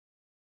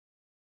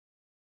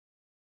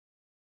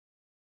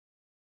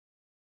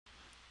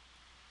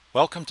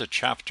Welcome to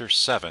Chapter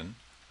 7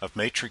 of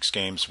Matrix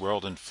Games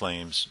World in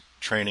Flames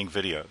training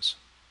videos.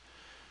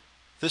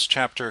 This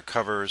chapter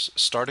covers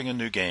starting a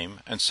new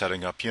game and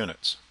setting up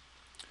units.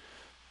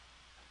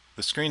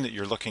 The screen that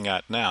you're looking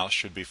at now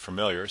should be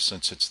familiar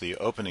since it's the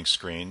opening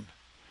screen,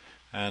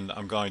 and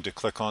I'm going to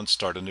click on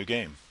Start a New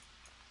Game.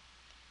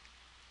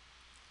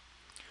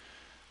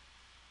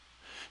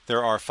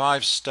 There are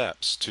 5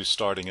 steps to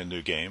starting a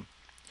new game,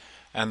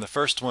 and the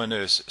first one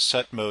is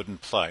Set Mode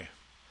and Play.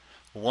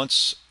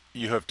 Once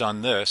you have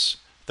done this,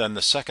 then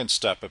the second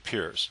step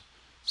appears.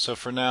 So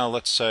for now,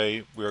 let's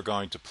say we're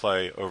going to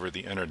play over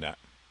the internet,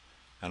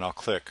 and I'll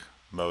click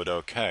Mode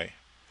OK.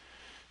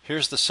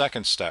 Here's the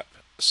second step,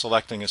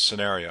 selecting a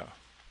scenario.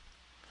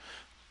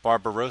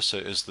 Barbarossa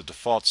is the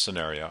default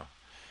scenario.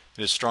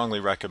 It is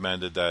strongly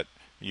recommended that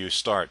you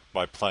start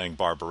by playing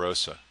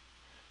Barbarossa.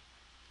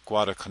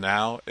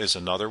 Guadalcanal is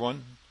another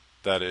one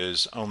that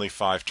is only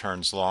 5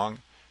 turns long.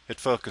 It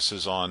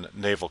focuses on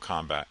naval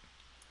combat.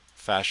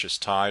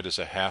 Fascist Tide is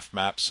a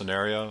half-map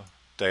scenario.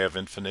 Day of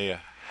Infamy,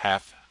 a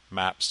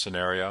half-map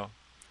scenario.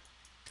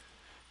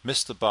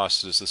 Miss the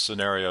Bus is the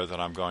scenario that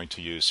I'm going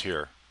to use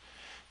here.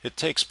 It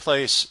takes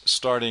place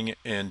starting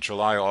in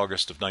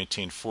July-August of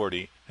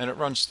 1940, and it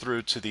runs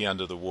through to the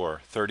end of the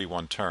war,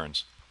 31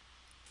 turns.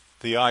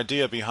 The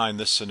idea behind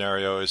this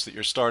scenario is that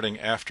you're starting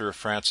after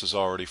France has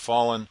already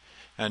fallen,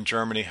 and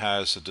Germany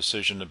has a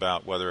decision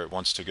about whether it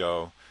wants to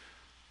go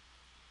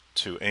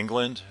to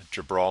England,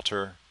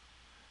 Gibraltar,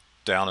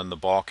 down in the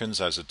Balkans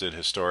as it did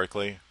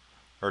historically,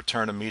 or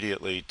turn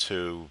immediately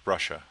to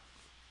Russia.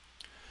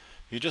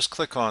 You just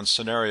click on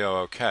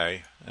Scenario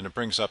OK, and it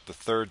brings up the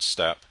third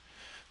step,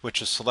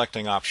 which is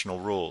selecting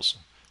optional rules.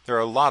 There are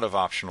a lot of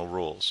optional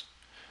rules,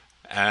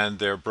 and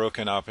they're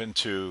broken up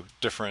into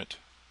different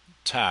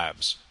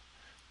tabs.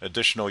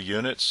 Additional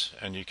units,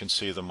 and you can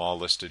see them all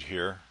listed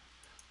here.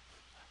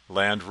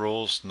 Land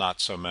rules,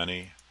 not so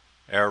many.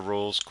 Air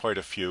rules, quite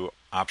a few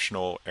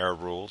optional air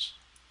rules.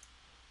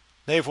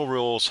 Naval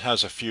rules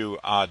has a few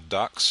odd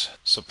ducks.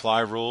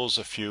 Supply rules,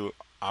 a few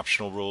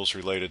optional rules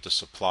related to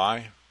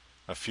supply,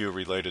 a few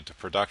related to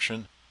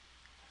production,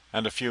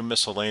 and a few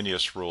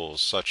miscellaneous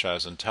rules such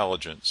as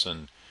intelligence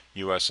and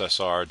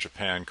USSR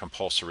Japan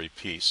compulsory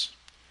peace.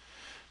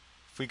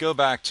 If we go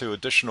back to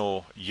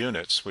additional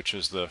units, which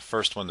is the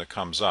first one that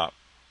comes up,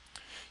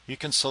 you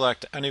can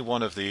select any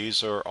one of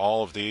these or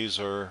all of these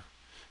or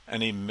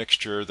any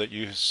mixture that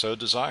you so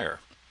desire.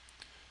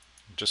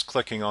 Just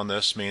clicking on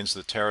this means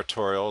that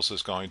territorials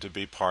is going to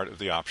be part of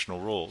the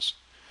optional rules.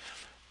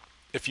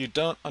 If you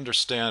don't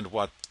understand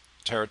what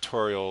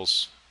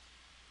territorials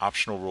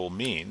optional rule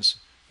means,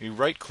 you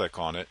right-click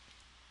on it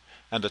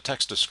and a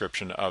text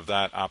description of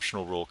that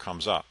optional rule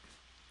comes up.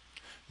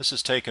 This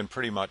is taken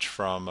pretty much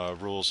from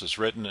Rules as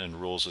Written and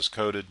Rules as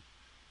Coded.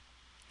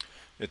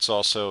 It's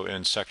also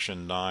in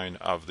Section 9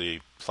 of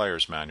the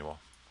Player's Manual.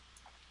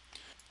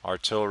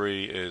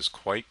 Artillery is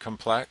quite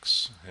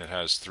complex. It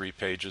has 3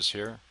 pages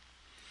here.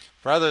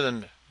 Rather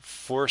than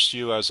force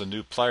you as a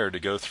new player to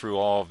go through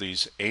all of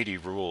these 80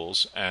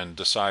 rules and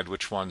decide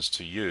which ones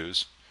to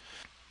use,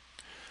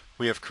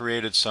 we have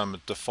created some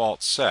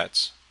default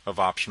sets of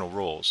optional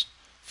rules.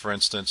 For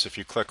instance, if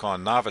you click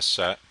on Novice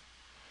Set,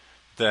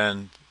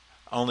 then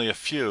only a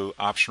few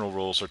optional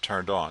rules are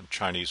turned on.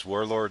 Chinese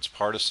warlords,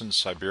 partisans,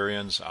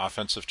 Siberians,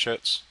 offensive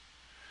chits.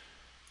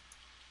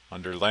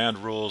 Under land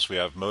rules, we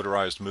have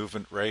motorized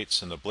movement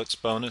rates and the blitz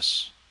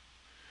bonus.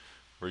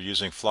 We're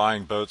using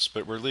flying boats,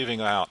 but we're leaving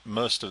out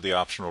most of the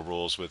optional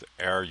rules with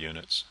air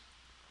units.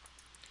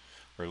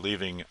 We're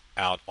leaving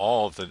out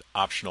all of the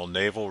optional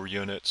naval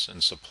units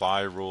and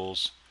supply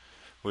rules.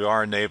 We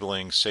are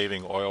enabling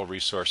saving oil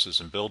resources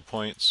and build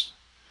points,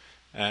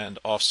 and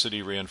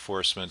off-city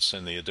reinforcements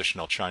in the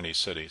additional Chinese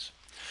cities.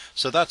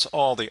 So that's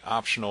all the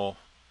optional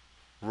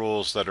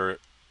rules that are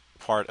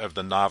part of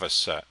the novice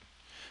set.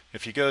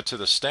 If you go to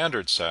the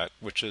standard set,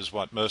 which is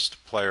what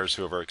most players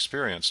who are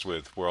experienced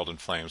with World in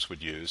Flames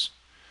would use,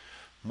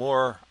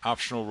 more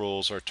optional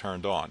rules are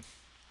turned on.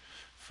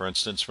 For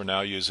instance, we're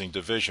now using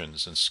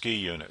divisions and ski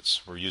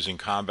units. We're using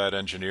combat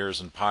engineers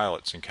and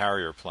pilots and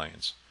carrier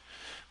planes.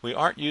 We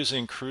aren't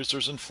using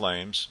cruisers and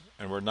flames,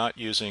 and we're not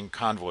using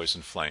convoys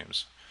and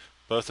flames.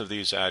 Both of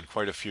these add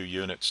quite a few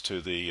units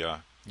to the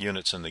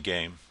units in the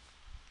game.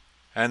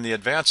 And the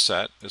advanced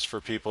set is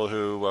for people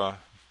who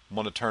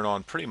want to turn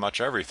on pretty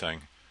much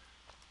everything.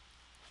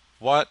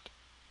 What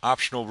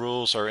optional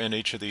rules are in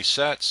each of these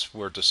sets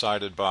were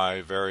decided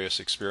by various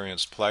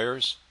experienced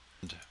players.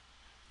 And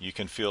you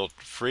can feel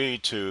free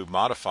to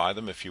modify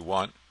them if you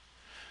want.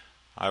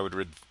 I would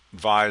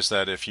advise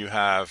that if you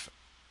have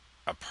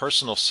a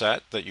personal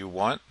set that you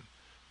want,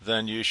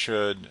 then you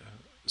should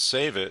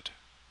save it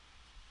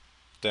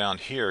down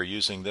here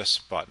using this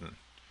button.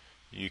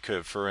 You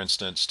could, for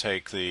instance,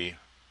 take the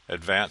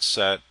advanced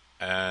set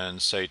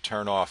and say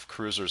turn off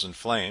cruisers and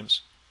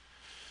flames.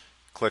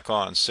 Click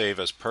on Save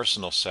as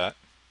Personal Set.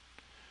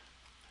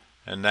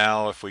 And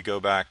now if we go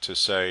back to,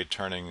 say,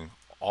 turning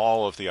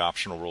all of the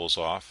optional rules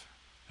off,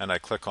 and I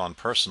click on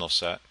Personal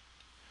Set,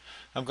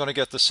 I'm going to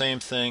get the same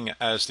thing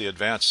as the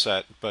advanced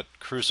set, but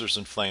Cruisers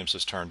and Flames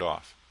is turned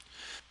off.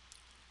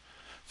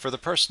 For the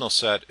personal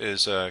set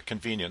is a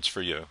convenience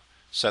for you.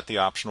 Set the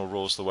optional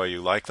rules the way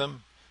you like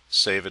them,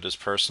 save it as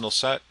personal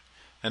set,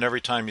 and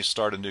every time you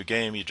start a new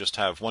game you just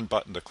have one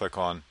button to click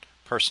on,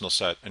 personal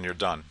set, and you're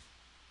done.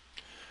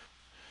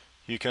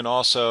 You can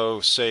also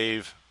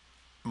save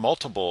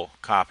multiple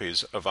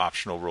copies of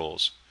optional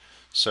rules.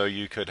 So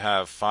you could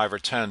have 5 or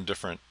 10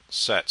 different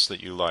sets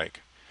that you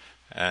like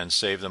and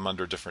save them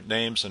under different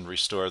names and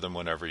restore them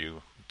whenever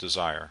you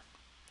desire.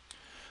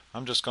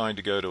 I'm just going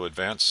to go to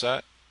Advanced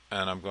Set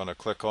and I'm going to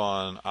click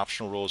on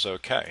Optional Rules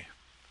OK.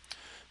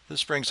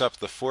 This brings up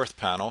the fourth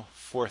panel,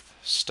 fourth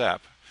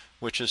step,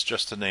 which is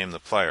just to name the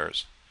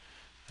players.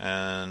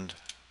 And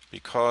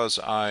because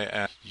I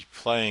am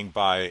playing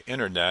by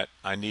internet,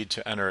 I need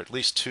to enter at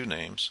least 2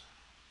 names.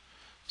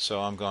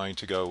 So I'm going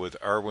to go with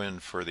Erwin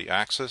for the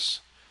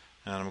Axis,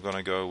 and I'm going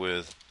to go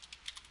with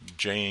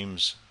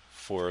James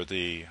for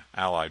the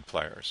Allied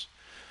players.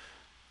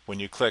 When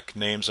you click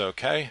Names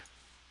OK,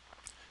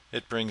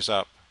 it brings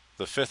up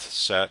the fifth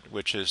set,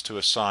 which is to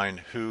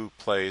assign who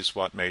plays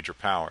what major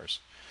powers.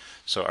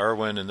 So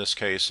Erwin in this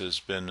case has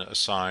been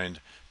assigned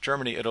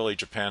Germany, Italy,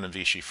 Japan, and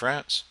Vichy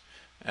France,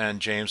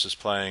 and James is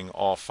playing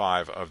all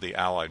 5 of the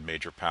Allied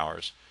major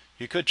powers.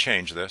 You could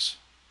change this.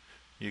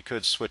 You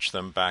could switch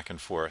them back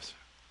and forth.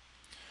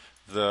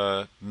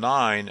 The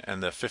 9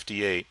 and the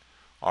 58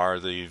 are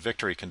the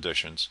victory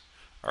conditions.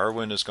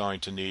 Erwin is going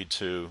to need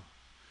to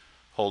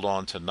hold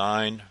on to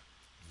 9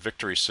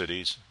 victory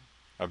cities,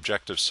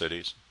 objective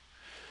cities,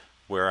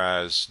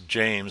 whereas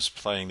James,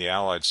 playing the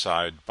Allied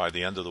side, by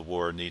the end of the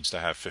war needs to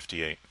have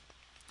 58.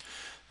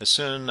 As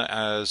soon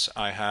as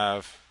I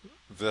have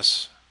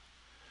this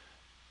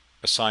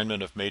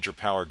assignment of major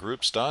power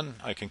groups done,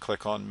 I can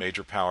click on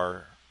Major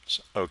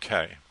Powers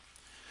OK.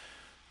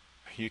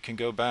 You can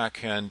go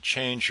back and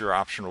change your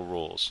optional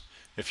rules.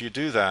 If you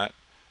do that,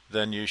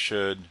 then you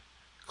should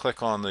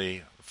click on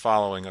the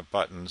following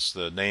buttons,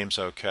 the Names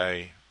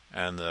OK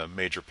and the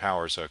Major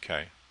Powers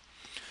OK.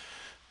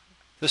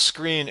 This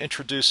screen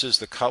introduces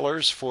the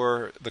colors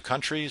for the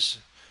countries,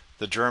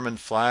 the German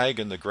flag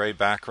in the gray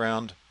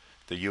background,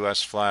 the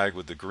US flag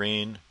with the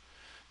green,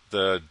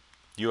 the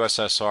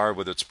USSR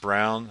with its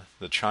brown,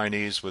 the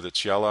Chinese with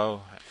its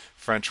yellow,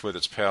 French with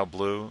its pale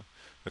blue,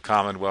 the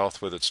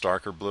Commonwealth with its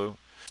darker blue.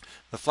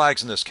 The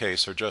flags in this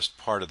case are just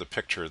part of the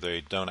picture.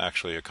 They don't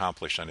actually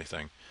accomplish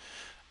anything.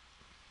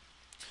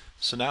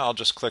 So now I'll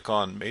just click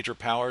on Major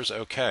Powers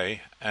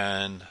OK,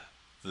 and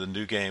the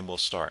new game will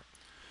start.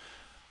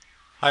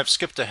 I've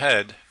skipped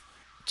ahead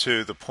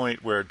to the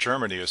point where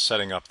Germany is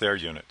setting up their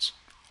units.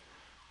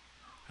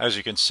 As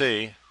you can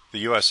see,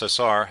 the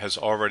USSR has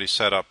already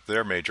set up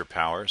their major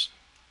powers,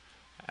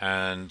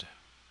 and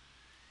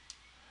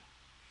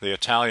the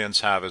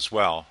Italians have as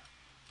well.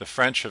 The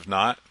French have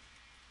not.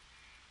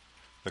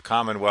 The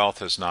Commonwealth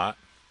has not.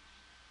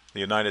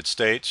 The United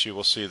States, you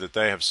will see that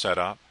they have set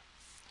up.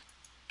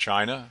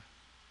 China,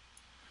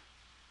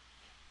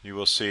 you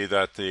will see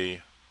that the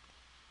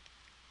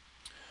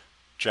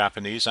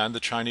Japanese and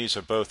the Chinese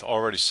have both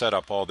already set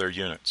up all their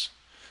units.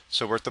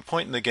 So we're at the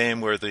point in the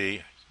game where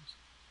the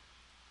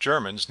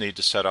Germans need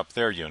to set up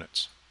their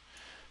units.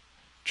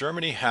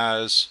 Germany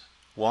has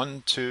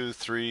 8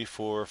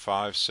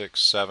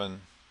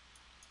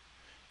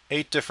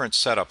 different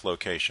setup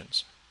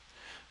locations.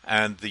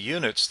 And the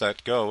units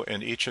that go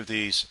in each of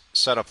these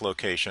setup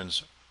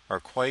locations are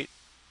quite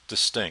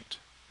distinct.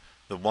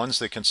 The ones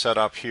that can set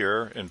up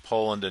here in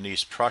Poland and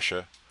East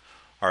Prussia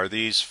are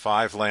these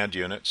 5 land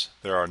units.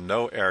 There are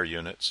no air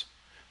units,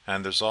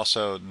 and there's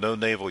also no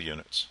naval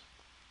units.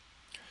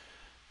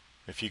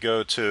 If you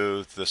go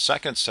to the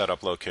second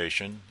setup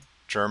location,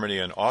 Germany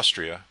and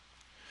Austria,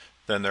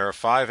 then there are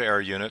 5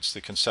 air units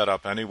that can set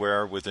up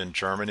anywhere within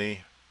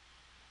Germany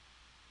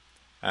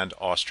and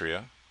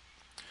Austria.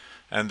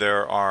 And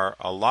there are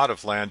a lot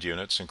of land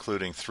units,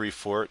 including 3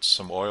 forts,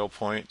 some oil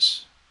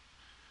points,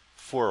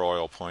 4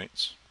 oil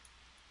points,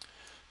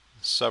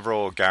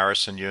 several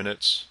garrison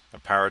units, a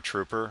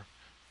paratrooper,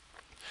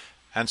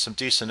 and some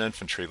decent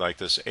infantry like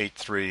this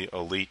 8-3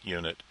 elite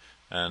unit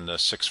and a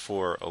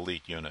 6-4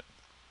 elite unit.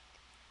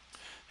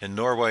 In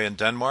Norway and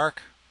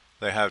Denmark,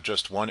 they have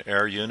just 1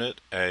 air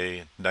unit,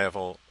 a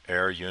naval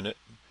air unit,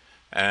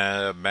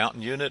 a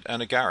mountain unit,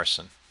 and a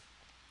garrison.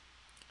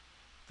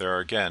 There are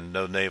again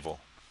no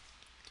naval.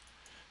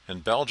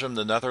 In Belgium,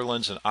 the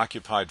Netherlands, and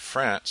occupied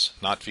France,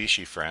 not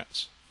Vichy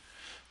France,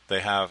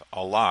 they have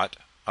a lot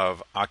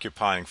of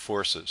occupying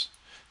forces.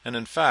 And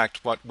in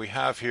fact, what we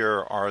have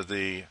here are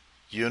the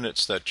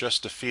units that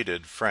just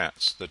defeated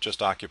France, that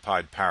just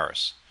occupied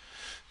Paris.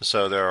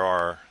 So there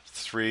are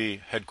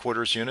 3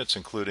 headquarters units,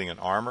 including an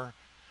armor.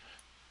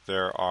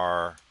 There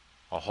are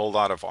a whole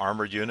lot of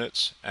armor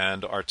units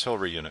and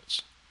artillery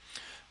units,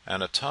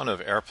 and a ton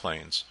of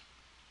airplanes.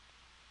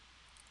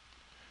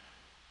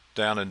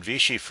 Down in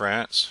Vichy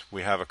France,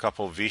 we have a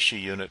couple Vichy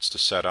units to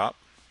set up,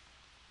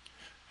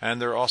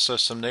 and there are also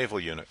some naval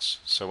units.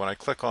 So when I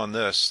click on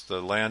this,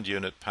 the land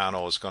unit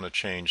panel is going to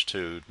change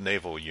to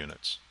naval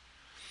units.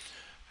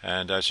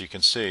 And as you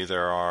can see,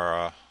 there are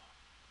a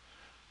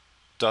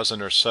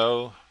dozen or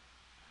so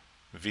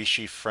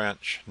Vichy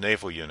French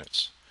naval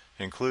units,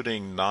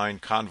 including 9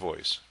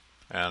 convoys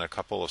and a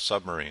couple of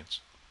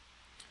submarines.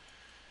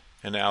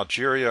 In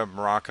Algeria,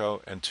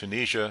 Morocco, and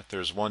Tunisia,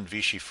 there's 1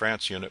 Vichy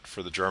France unit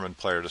for the German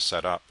player to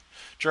set up.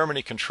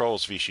 Germany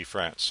controls Vichy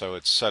France, so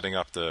it's setting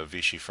up the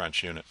Vichy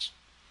French units.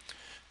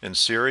 In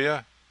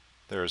Syria,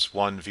 there's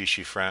 1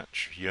 Vichy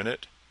French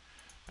unit,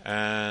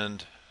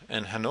 and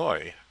in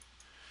Hanoi,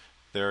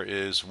 there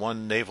is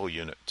 1 naval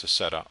unit to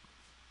set up.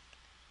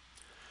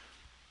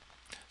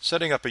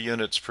 Setting up a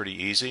unit's pretty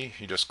easy.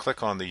 You just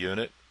click on the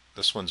unit.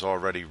 This one's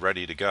already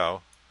ready to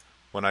go.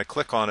 When I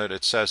click on it,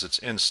 it says it's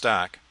in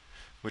stack,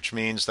 which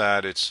means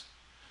that it's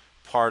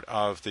part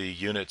of the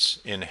units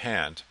in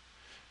hand.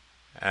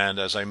 And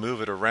as I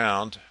move it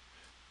around,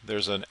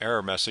 there's an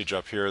error message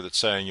up here that's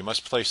saying you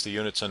must place the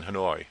units in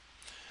Hanoi.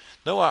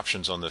 No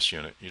options on this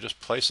unit. You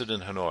just place it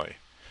in Hanoi.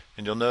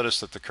 And you'll notice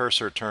that the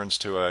cursor turns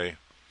to a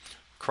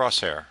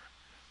crosshair.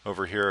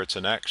 Over here it's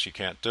an X, you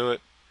can't do it.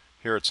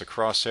 Here it's a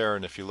crosshair,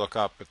 and if you look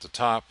up at the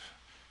top,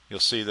 you'll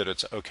see that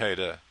it's okay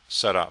to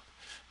set up.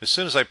 As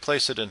soon as I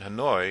place it in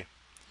Hanoi,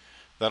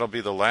 that'll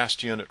be the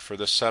last unit for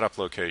this setup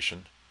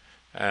location,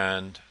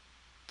 and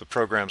the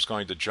program's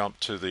going to jump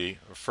to the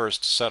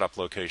first setup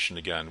location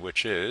again,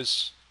 which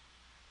is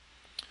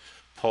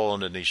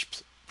Poland and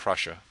East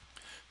Prussia.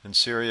 In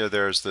Syria,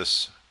 there's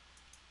this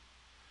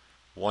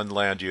 1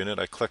 land unit.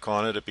 I click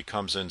on it, it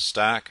becomes in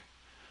stack.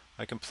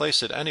 I can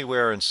place it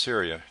anywhere in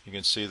Syria. You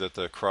can see that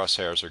the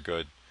crosshairs are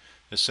good.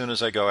 As soon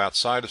as I go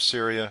outside of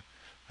Syria,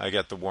 I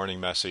get the warning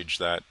message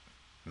that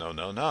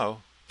no,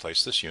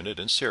 place this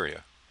unit in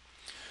Syria.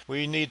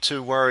 We need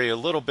to worry a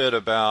little bit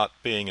about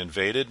being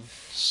invaded,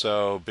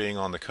 so being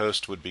on the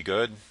coast would be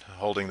good.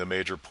 Holding the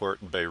major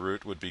port in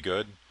Beirut would be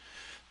good.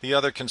 The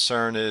other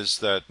concern is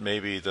that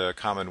maybe the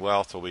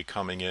Commonwealth will be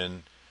coming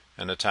in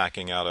and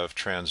attacking out of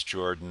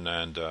Transjordan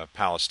and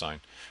Palestine.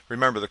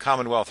 Remember, the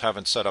Commonwealth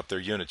haven't set up their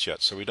units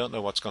yet, so we don't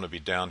know what's going to be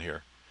down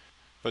here.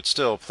 But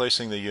still,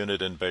 placing the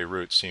unit in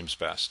Beirut seems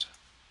best.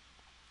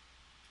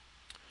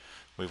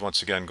 We've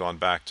once again gone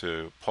back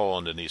to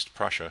Poland and East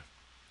Prussia.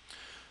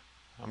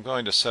 I'm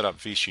going to set up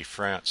Vichy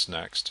France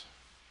next.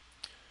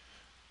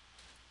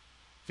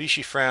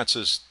 Vichy France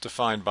is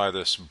defined by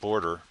this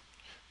border,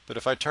 but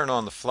if I turn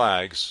on the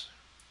flags,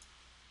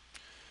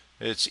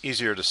 it's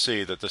easier to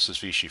see that this is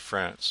Vichy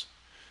France.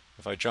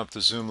 If I jump the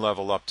zoom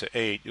level up to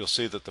 8, you'll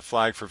see that the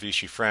flag for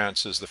Vichy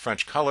France is the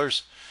French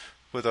colors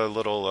with a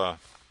little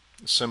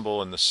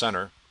symbol in the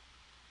center.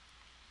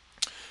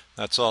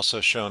 That's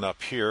also shown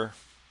up here,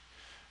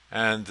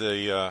 and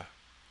the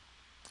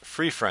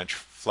Free French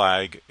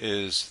flag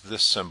is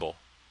this symbol.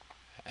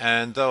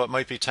 And though it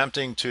might be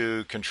tempting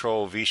to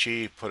control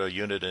Vichy, put a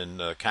unit in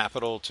the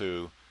capital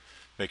to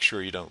make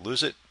sure you don't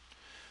lose it,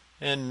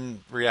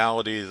 in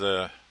reality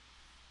the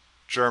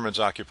Germans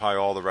occupy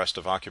all the rest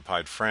of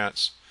occupied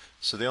France,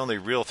 so the only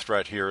real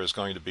threat here is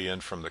going to be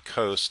in from the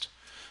coast.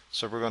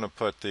 So we're going to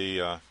put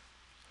the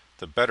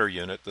better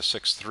unit, the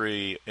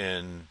 6-3,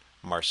 in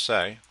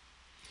Marseille,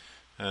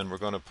 and we're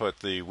going to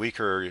put the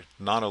weaker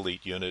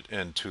non-elite unit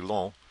in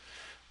Toulon.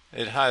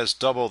 It has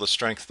double the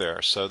strength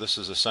there, so this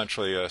is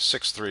essentially a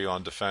 6-3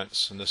 on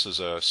defense, and this is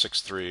a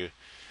 6-3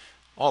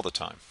 all the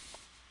time.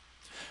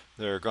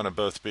 They're going to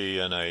both be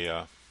in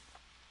a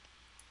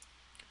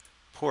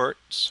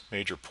ports,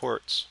 major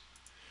ports.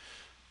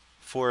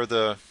 For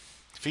the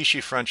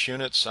Vichy French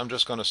units, I'm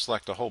just going to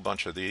select a whole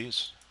bunch of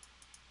these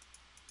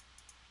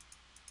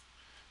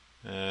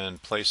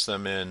and place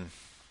them in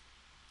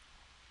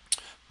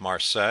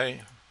Marseille,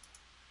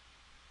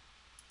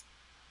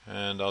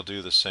 and I'll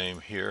do the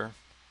same here.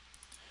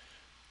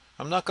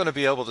 I'm not going to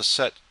be able to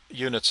set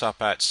units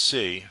up at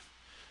sea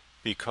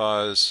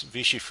because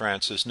Vichy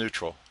France is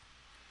neutral,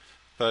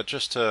 but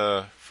just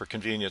for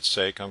convenience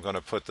sake, I'm going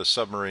to put the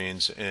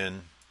submarines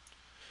in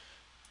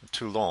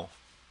Toulon.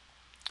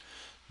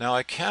 Now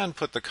I can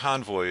put the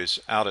convoys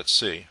out at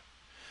sea,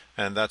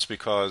 and that's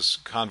because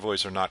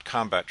convoys are not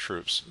combat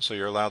troops, so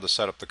you're allowed to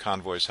set up the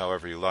convoys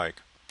however you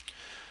like.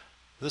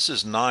 This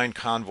is 9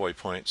 convoy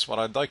points. What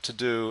I'd like to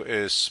do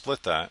is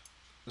split that,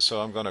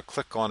 so I'm going to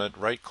click on it,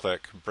 right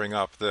click, bring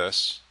up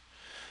this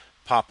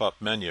pop-up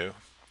menu,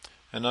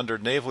 and under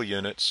naval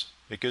units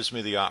it gives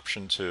me the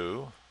option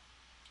to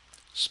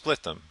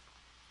split them.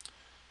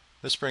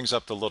 This brings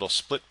up the little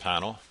split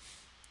panel,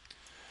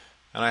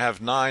 and I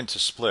have 9 to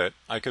split.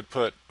 I could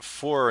put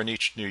 4 in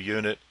each new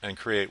unit and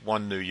create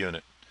 1 new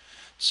unit.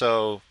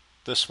 So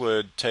this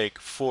would take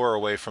 4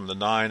 away from the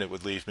 9. It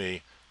would leave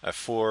me a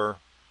 4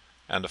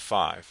 and a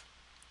 5.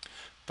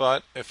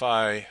 But if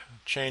I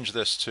change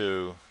this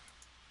to,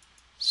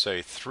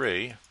 say,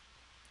 3,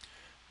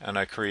 and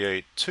I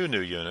create 2 new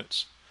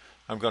units,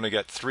 I'm going to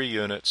get 3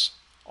 units,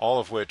 all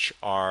of which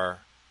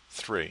are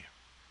 3.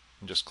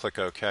 And just click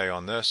OK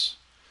on this,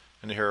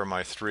 and here are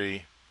my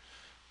 3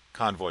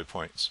 convoy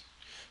points.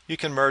 You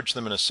can merge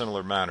them in a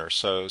similar manner,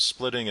 so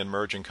splitting and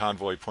merging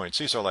convoy points,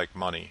 these are like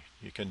money.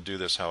 You can do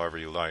this however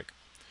you like.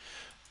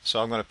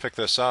 So I'm going to pick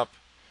this up,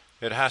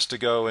 it has to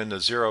go in the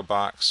 0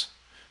 box,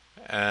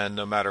 and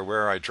no matter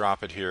where I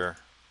drop it here,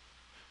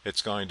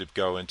 it's going to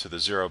go into the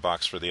 0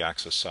 box for the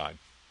Axis side.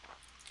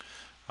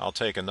 I'll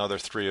take another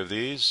 3 of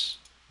these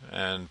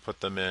and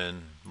put them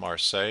in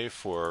Marseille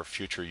for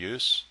future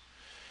use.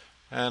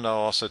 And I'll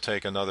also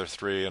take another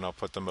 3 and I'll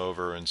put them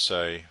over in,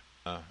 say,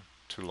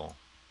 Toulon.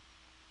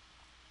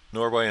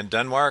 Norway and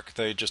Denmark,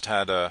 they just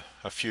had a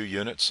few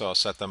units, so I'll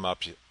set them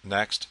up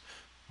next.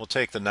 We'll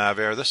take the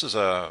Navarre. This is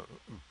a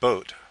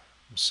boat,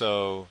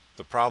 so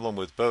the problem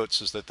with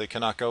boats is that they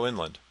cannot go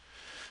inland.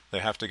 They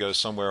have to go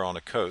somewhere on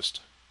a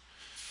coast.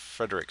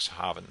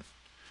 Frederikshavn.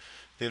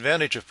 The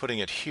advantage of putting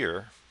it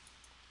here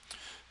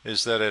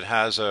is that it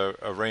has a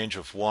range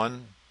of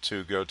 1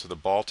 to go to the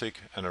Baltic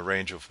and a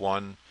range of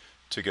 1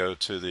 to go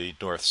to the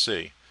North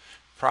Sea.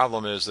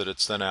 Problem is that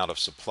it's then out of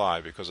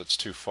supply because it's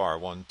too far,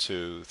 1,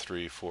 2,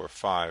 3, 4,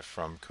 5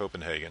 from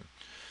Copenhagen.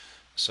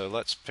 So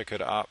let's pick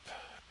it up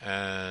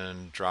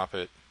and drop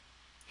it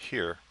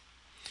here.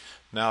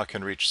 Now it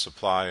can reach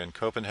supply in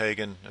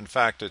Copenhagen. In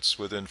fact, it's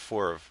within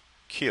 4 of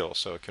Kiel,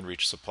 so it can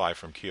reach supply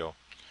from Kiel.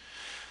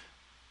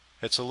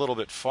 It's a little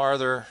bit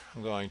farther.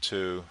 I'm going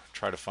to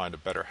try to find a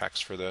better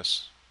hex for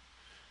this.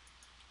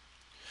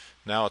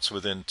 Now it's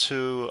within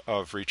 2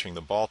 of reaching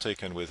the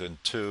Baltic and within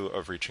 2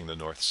 of reaching the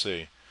North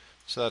Sea.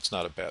 So that's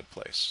not a bad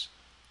place.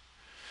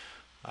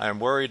 I am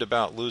worried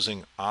about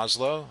losing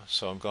Oslo,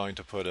 so I'm going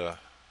to put a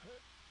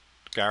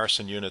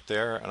garrison unit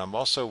there. And I'm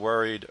also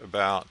worried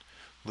about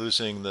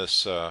losing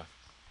this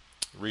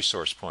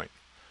resource point.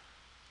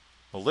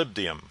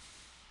 Molybdenum.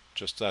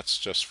 That's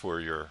just for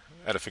your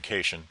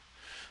edification.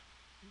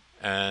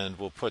 And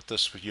we'll put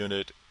this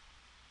unit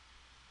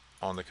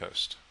on the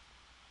coast.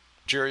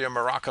 Algeria,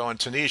 Morocco, and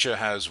Tunisia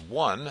has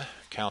 1,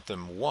 count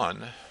them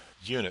 1,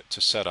 unit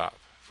to set up.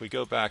 If we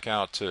go back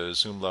out to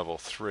zoom level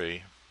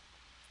 3,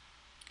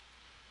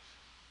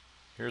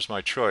 here's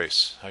my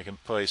choice. I can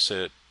place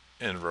it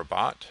in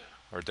Rabat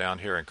or down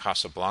here in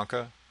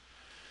Casablanca.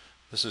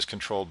 This is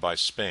controlled by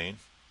Spain,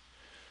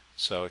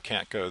 so it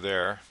can't go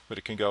there, but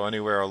it can go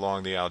anywhere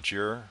along the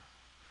Algiers,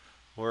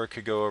 or it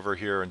could go over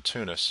here in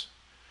Tunis.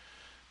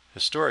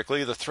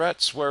 Historically, the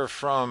threats were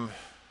from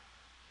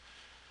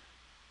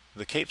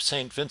the Cape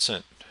St.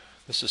 Vincent.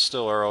 This is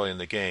still early in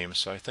the game,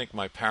 so I think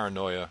my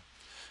paranoia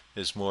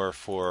is more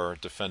for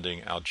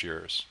defending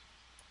Algiers.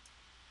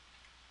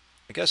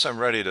 I guess I'm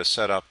ready to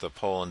set up the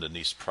Poland and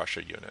East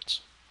Prussia units.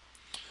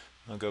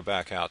 I'll go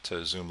back out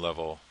to zoom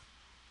level,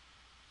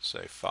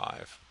 say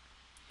 5.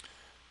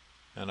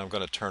 And I'm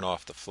going to turn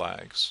off the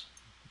flags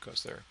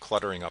because they're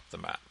cluttering up the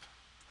map.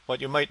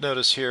 What you might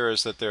notice here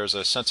is that there's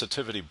a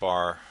sensitivity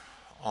bar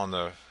on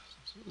the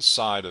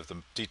side of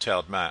the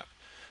detailed map.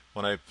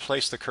 When I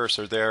place the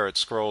cursor there, it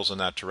scrolls in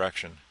that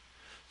direction.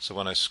 So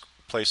when I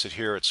place it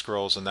here, it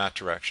scrolls in that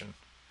direction.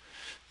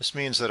 This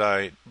means that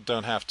I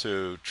don't have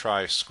to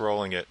try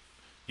scrolling it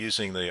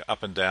using the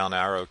up and down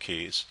arrow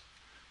keys.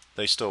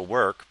 They still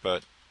work,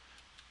 but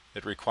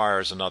it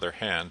requires another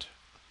hand.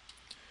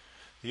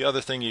 The other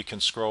thing you can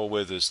scroll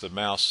with is the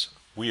mouse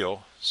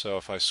wheel. So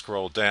if I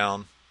scroll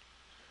down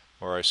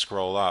or I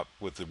scroll up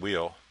with the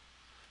wheel,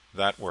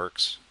 that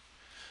works.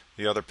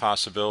 The other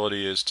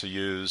possibility is to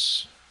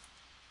use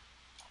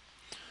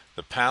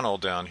the panel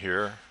down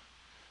here.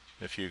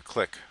 If you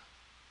click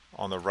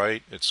on the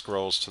right, it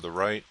scrolls to the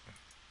right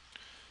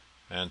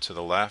and to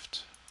the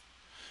left.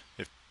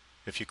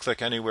 If you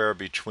click anywhere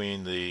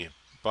between the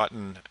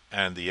button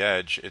and the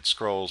edge, it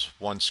scrolls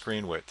 1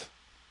 screen width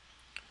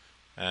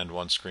and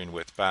 1 screen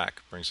width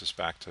back, brings us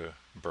back to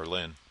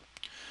Berlin.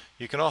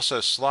 You can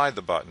also slide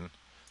the button.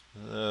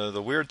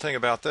 The weird thing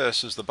about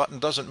this is the button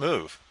doesn't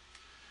move.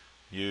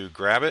 You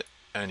grab it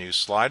and you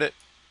slide it,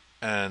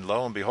 and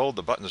lo and behold,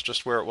 the button is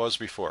just where it was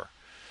before.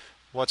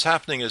 What's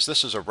happening is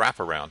this is a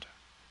wraparound,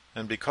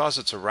 and because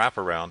it's a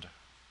wraparound,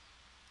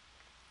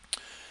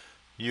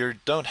 you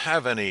don't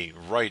have any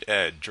right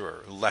edge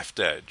or left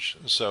edge.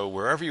 So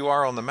wherever you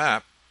are on the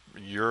map,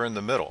 you're in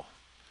the middle.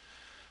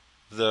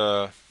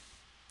 The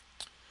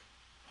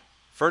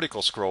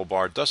vertical scroll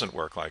bar doesn't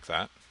work like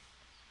that.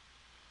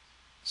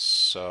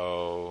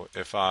 So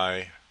if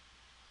I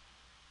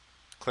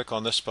click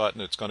on this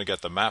button, it's going to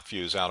get the map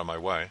views out of my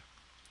way.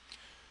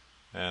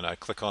 And I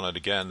click on it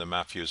again, the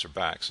map views are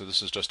back. So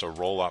this is just a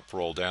roll up,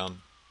 roll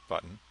down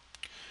button.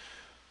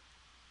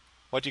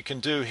 What you can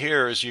do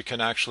here is you can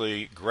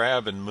actually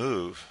grab and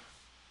move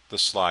the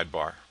slide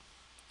bar.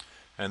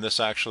 And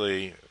this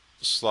actually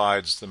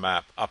slides the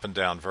map up and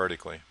down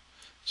vertically.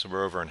 So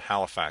we're over in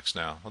Halifax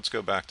now. Let's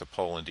go back to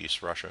Poland,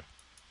 East Russia.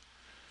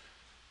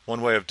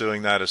 One way of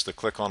doing that is to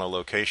click on a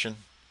location,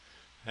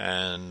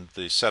 and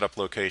the setup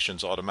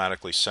locations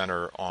automatically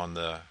center on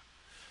the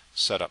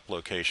setup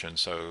location.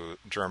 So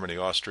Germany,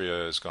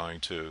 Austria is going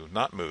to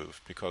not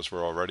move because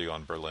we're already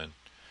on Berlin.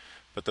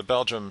 But the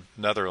Belgium,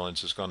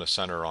 Netherlands is going to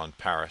center on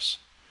Paris.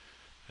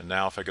 And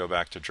now if I go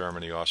back to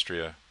Germany,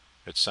 Austria,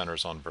 it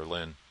centers on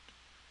Berlin.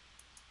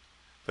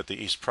 But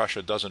the East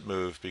Prussia doesn't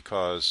move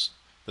because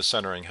the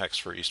centering hex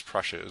for East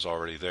Prussia is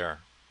already there.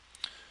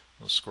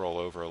 We'll scroll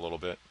over a little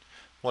bit.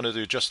 Want to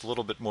do just a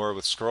little bit more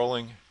with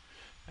scrolling.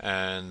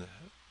 and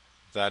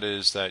that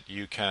is that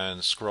you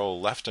can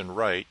scroll left and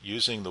right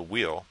using the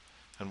wheel.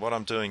 And what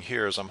I'm doing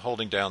here is I'm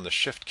holding down the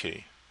Shift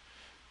key.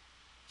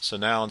 So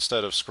now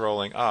instead of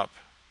scrolling up,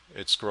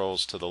 it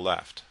scrolls to the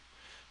left.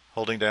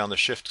 Holding down the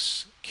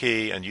Shift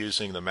key and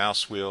using the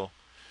mouse wheel,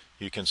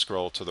 you can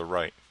scroll to the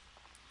right.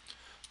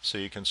 So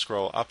you can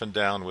scroll up and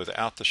down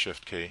without the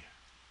Shift key,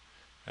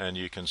 and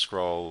you can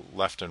scroll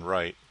left and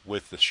right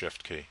with the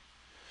Shift key.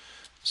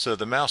 So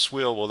the mouse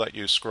wheel will let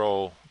you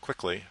scroll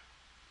quickly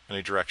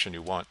any direction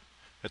you want.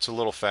 It's a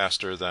little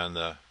faster than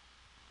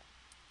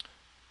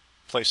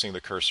placing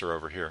the cursor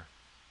over here.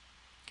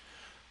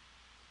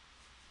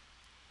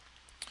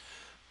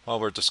 While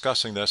we're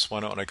discussing this, why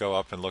don't I go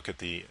up and look at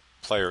the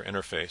player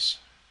interface.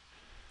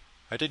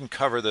 I didn't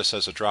cover this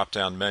as a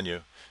drop-down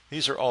menu.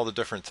 These are all the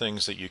different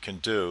things that you can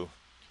do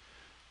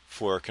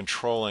for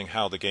controlling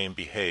how the game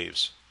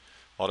behaves.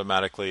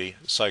 Automatically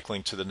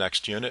cycling to the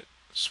next unit,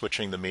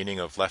 switching the meaning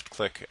of left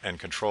click and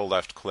control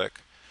left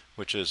click,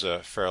 which is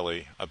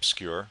fairly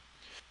obscure.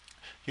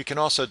 You can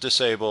also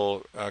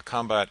disable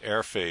combat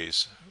air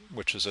phase,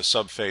 which is a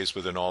sub-phase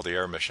within all the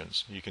air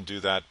missions. You can do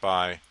that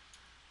by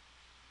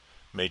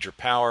major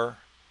power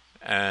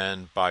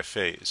and by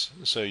phase.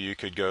 So you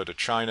could go to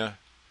China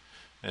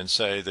and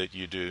say that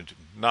you do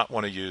not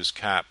want to use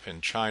CAP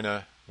in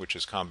China, which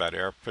is combat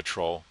air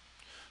patrol,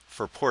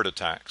 for port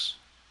attacks,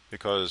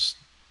 because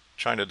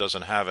China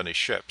doesn't have any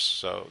ships,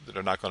 so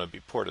they're not going to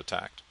be port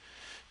attacked.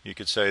 You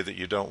could say that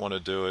you don't want to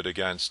do it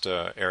against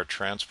air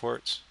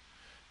transports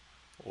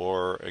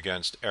or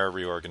against air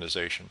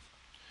reorganization.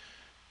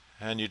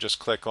 And you just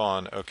click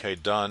on OK,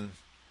 done,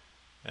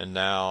 and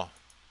now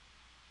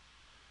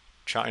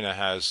China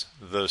has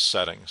those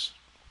settings.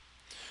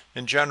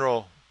 In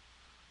general,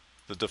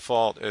 the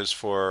default is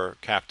for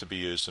CAP to be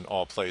used in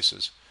all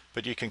places,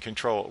 but you can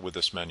control it with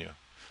this menu.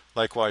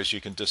 Likewise,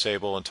 you can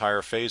disable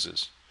entire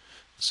phases.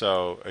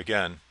 So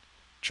again,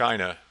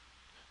 China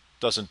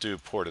doesn't do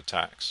port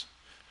attacks.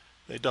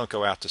 They don't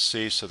go out to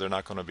sea, so they're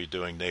not going to be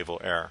doing naval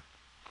air.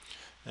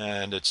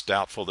 And it's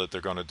doubtful that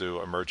they're going to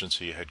do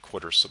emergency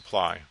headquarters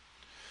supply.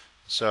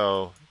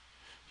 So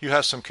you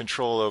have some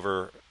control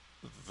over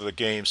the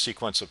game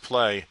sequence of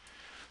play.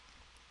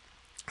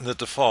 The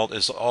default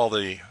is all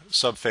the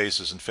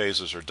subphases and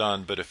phases are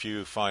done, but if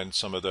you find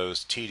some of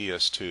those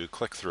tedious to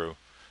click through,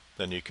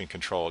 then you can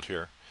control it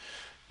here.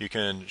 You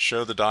can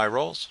show the die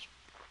rolls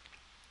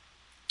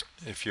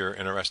if you're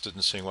interested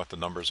in seeing what the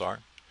numbers are.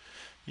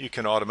 You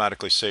can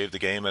automatically save the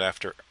game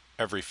after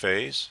every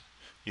phase.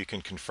 You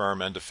can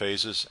confirm end of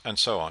phases, and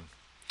so on.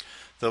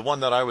 The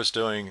one that I was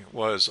doing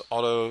was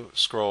auto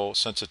scroll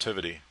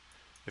sensitivity.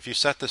 If you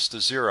set this to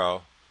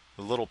 0,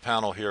 the little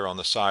panel here on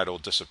the side will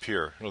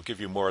disappear. It'll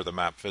give you more of the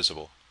map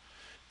visible.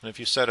 And if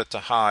you set it to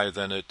high,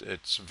 then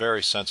it's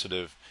very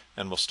sensitive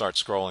and will start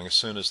scrolling as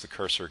soon as the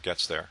cursor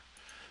gets there.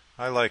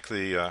 I like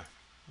the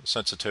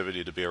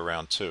sensitivity to be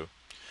around 2.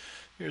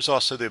 Here's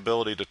also the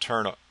ability to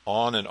turn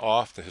on and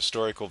off the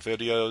historical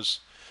videos,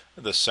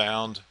 the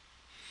sound,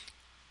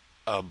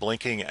 a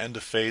blinking end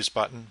of phase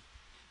button,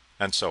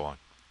 and so on.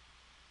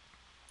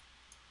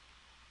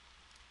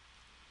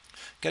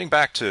 Getting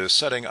back to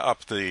setting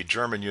up the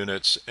German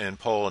units in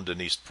Poland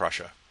and East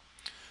Prussia.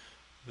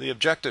 The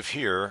objective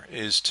here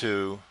is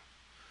to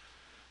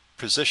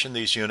position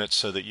these units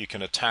so that you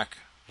can attack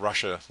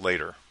Russia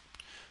later.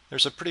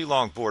 There's a pretty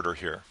long border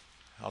here.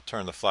 I'll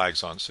turn the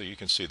flags on so you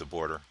can see the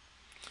border.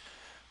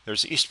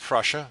 There's East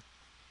Prussia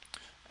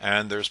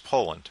and there's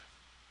Poland.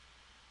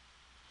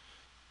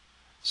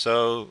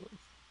 So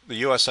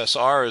the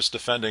USSR is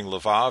defending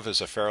Lvov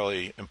as a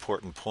fairly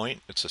important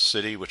point. It's a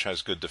city which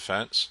has good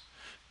defense.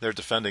 They're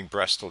defending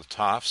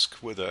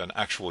Brest-Litovsk with an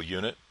actual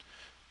unit.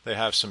 They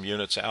have some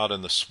units out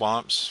in the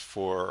swamps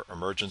for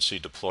emergency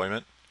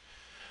deployment.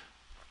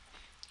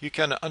 You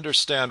can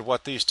understand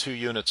what these two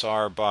units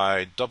are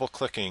by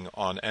double-clicking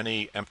on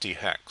any empty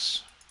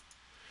hex.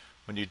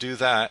 When you do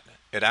that,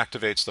 it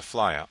activates the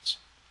flyouts.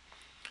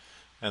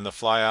 And the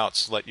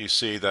flyouts let you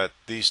see that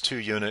these two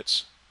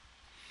units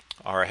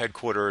are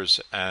headquarters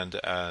and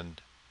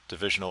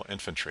divisional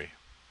infantry.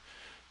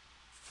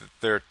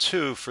 There are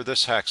two for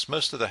this hex.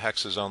 Most of the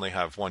hexes only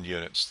have one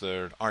unit.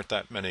 There aren't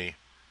that many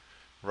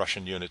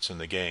Russian units in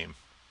the game.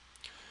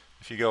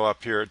 If you go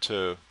up here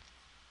to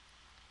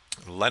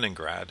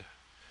Leningrad,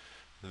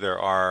 there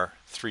are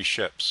 3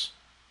 ships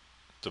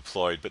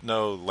deployed, but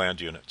no land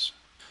units.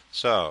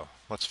 So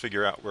let's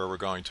figure out where we're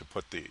going to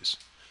put these.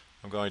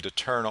 I'm going to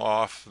turn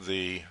off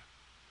the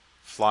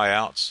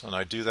flyouts, and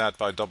I do that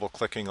by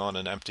double-clicking on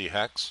an empty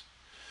hex.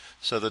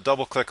 So the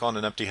double-click on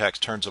an empty hex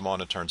turns them on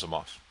and turns them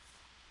off.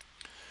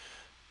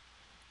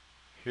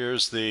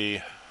 Here's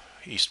the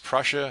East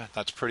Prussia.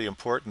 That's pretty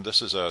important.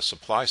 This is a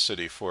supply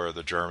city for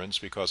the Germans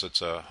because it's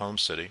a home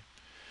city.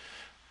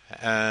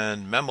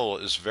 And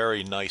Memel is a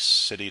very nice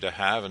city to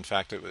have. In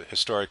fact,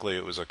 historically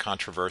it was a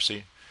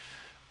controversy.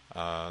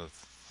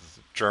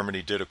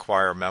 Germany did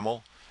acquire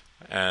Memel,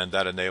 and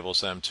that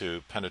enables them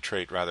to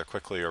penetrate rather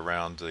quickly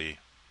around the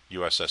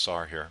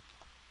USSR here.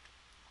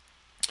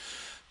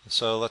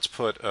 So let's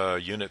put a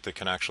unit that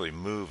can actually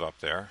move up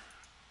there.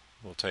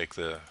 we'll take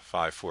the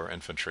 5-4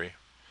 infantry.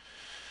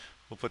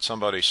 We'll put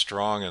somebody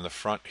strong in the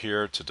front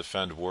here to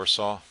defend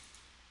Warsaw.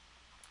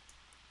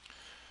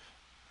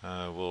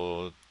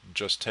 We'll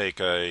just take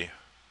a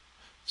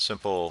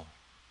simple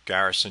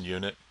garrison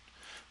unit.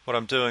 What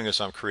I'm doing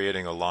is I'm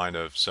creating a line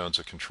of zones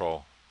of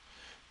control.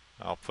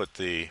 I'll put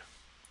the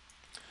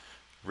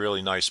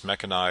really nice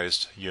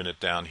mechanized unit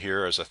down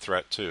here as a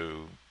threat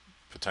to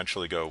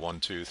potentially go 1,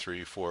 2,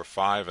 3, 4,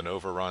 5 and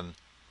overrun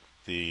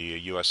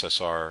the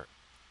USSR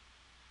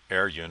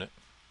air unit.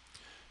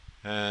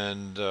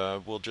 And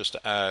we'll just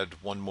add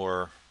one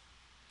more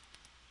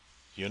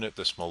unit,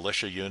 this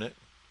militia unit,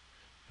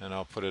 and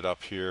I'll put it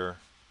up here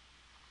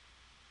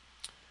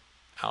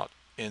out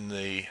in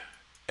the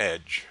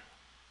edge.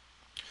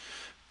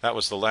 That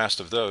was the last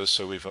of those,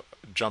 so we've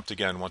jumped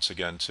once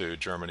again to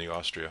Germany,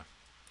 Austria.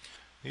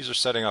 These are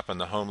setting up in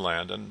the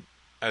homeland, and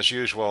as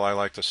usual I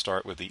like to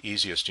start with the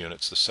easiest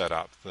units to set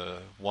up, the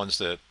ones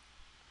that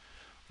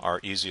are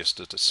easiest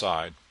to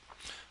decide.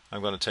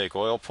 I'm going to take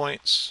oil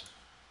points,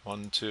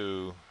 1,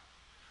 2,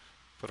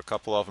 put a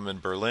couple of them in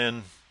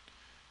Berlin,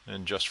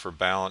 and just for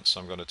balance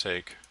I'm going to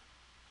take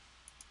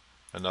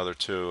another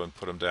 2 and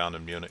put them down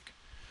in Munich.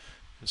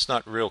 It's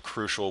not real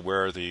crucial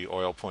where the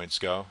oil points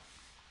go.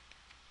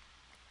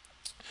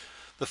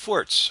 The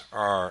forts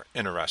are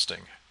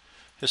interesting.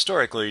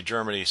 Historically,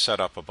 Germany set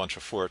up a bunch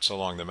of forts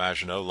along the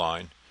Maginot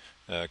Line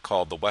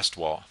called the West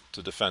Wall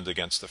to defend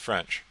against the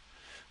French.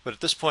 But at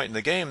this point in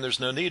the game, there's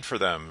no need for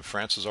them.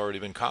 France has already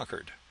been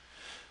conquered.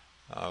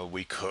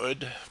 We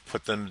could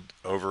put them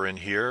over in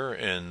here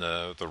in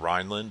the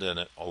Rhineland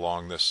and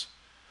along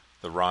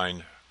the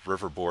Rhine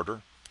River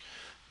border.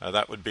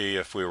 That would be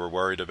if we were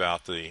worried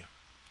about the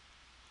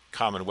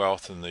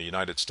Commonwealth and the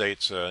United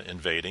States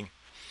invading.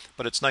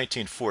 But it's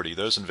 1940.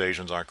 Those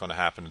invasions aren't going to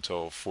happen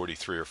until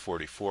 43 or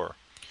 44.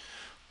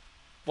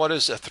 What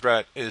is a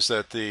threat is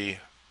that the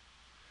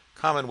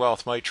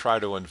Commonwealth might try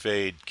to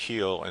invade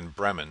Kiel and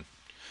Bremen.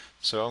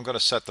 So I'm going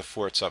to set the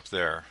forts up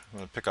there. I'm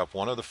going to pick up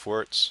one of the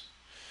forts,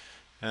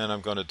 and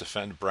I'm going to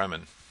defend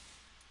Bremen.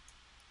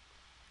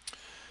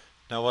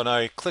 Now when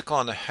I click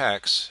on the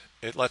hex,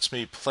 it lets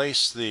me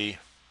place the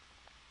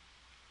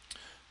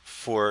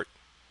fort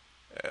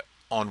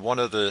on one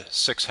of the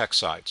 6 hex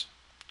sides.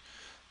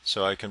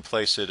 So I can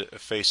place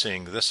it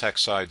facing this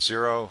hex side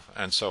 0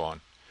 and so on.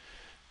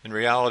 In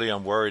reality,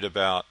 I'm worried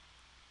about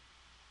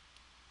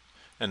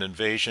an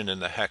invasion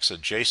in the hex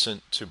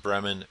adjacent to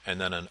Bremen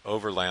and then an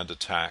overland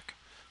attack.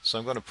 So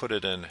I'm going to put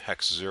it in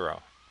hex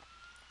 0.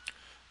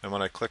 And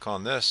when I click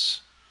on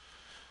this,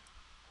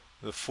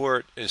 the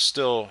fort is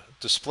still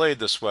displayed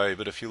this way,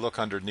 but if you look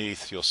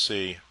underneath, you'll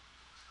see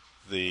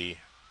the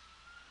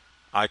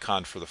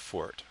icon for the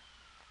fort.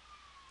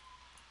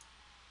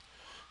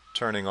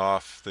 Turning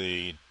off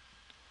the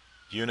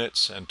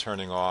units and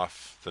turning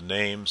off the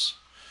names,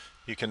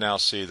 you can now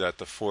see that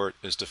the fort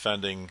is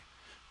defending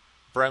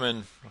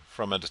Bremen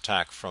from an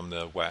attack from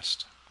the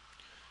west.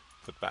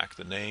 Put back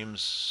the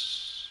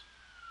names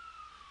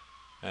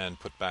and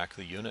put back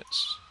the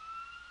units.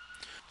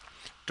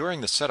 During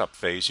the setup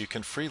phase, you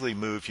can freely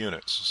move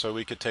units. So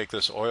we could take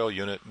this oil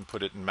unit and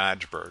put it in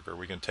Magdeburg, or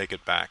we can take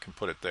it back and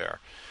put it there.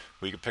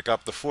 We could pick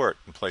up the fort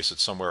and place it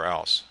somewhere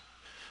else.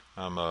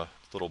 I'm a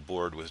little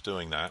bored with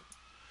doing that.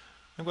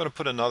 I'm going to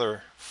put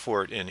another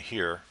fort in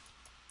here,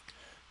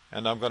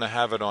 and I'm going to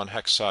have it on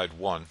hex side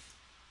 1.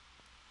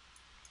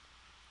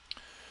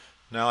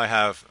 Now I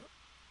have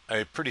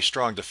a pretty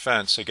strong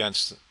defense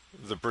against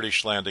the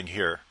British landing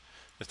here.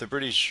 If the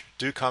British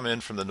do come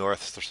in from the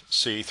North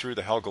Sea through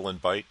the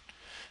Helgoland Bight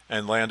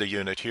and land a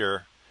unit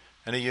here,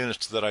 any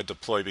units that I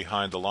deploy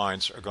behind the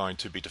lines are going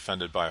to be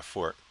defended by a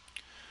fort.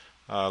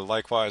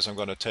 Likewise, I'm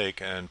going to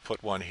take and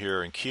put one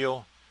here in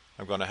Kiel.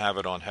 I'm going to have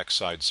it on hex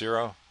side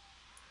 0.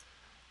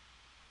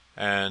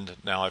 And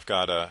now I've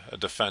got a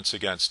defense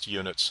against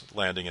units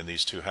landing in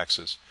these 2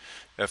 hexes.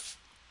 If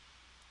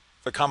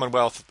the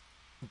Commonwealth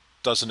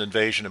does an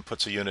invasion and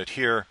puts a unit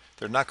here,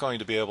 they're not going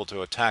to be able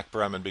to attack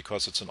Bremen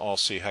because it's an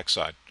all-sea hex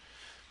side.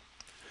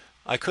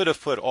 I could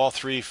have put all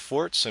 3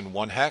 forts in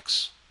 1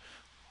 hex.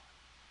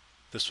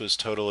 This was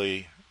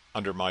totally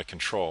under my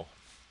control.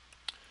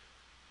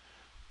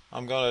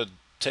 I'm going to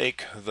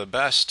take the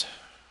best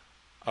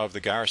of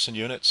the garrison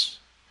units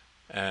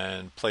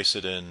and place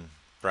it in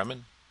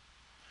Bremen.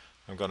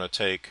 I'm going to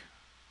take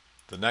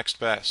the next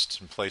best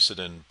and place it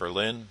in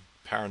Berlin,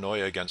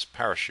 paranoia against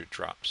parachute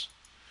drops.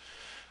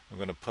 I'm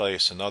going to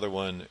place another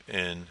one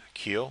in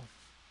Kiel.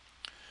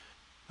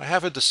 I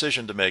have a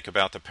decision to make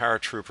about the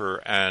paratrooper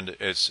and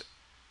its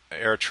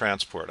air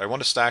transport. I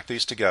want to stack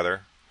these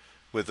together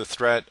with the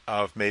threat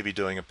of maybe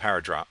doing a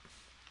paradrop.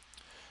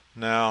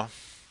 Now,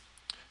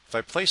 if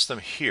I place them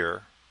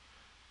here,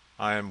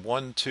 I am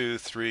 1, 2,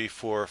 3,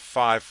 4,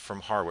 5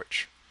 from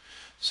Harwich.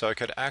 So I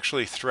could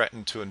actually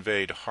threaten to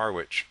invade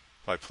Harwich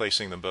by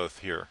placing them both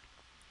here.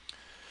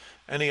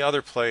 Any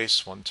other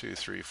place, 1, 2,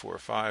 3, 4,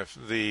 5,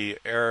 the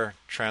air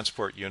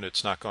transport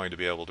unit's not going to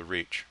be able to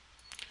reach.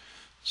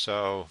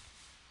 So,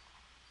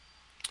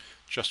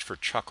 just for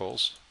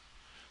chuckles,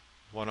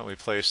 Why don't we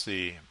place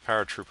the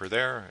paratrooper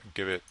there,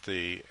 give it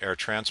the air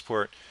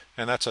transport,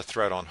 and that's a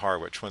threat on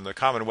Harwich. When the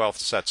Commonwealth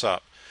sets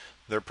up,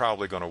 they're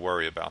probably going to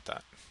worry about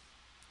that.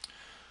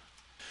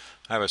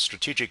 I have a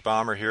strategic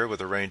bomber here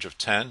with a range of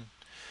 10,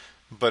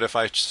 but if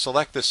I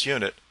select this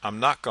unit, I'm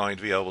not going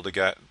to be able to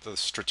get the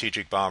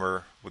strategic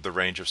bomber with the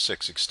range of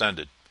 6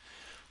 extended.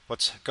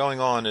 What's going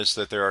on is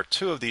that there are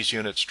 2 of these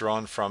units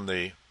drawn from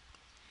the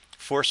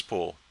force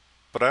pool,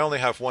 but I only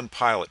have 1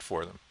 pilot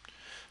for them.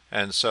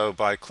 And so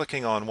by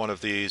clicking on one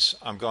of these,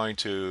 I'm going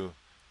to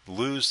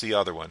lose the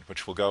other one,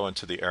 which will go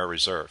into the air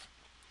reserve.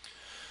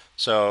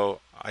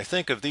 So I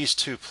think of these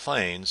 2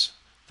 planes,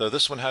 though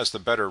this one has the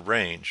better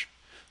range,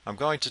 I'm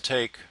going to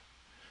take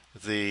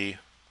the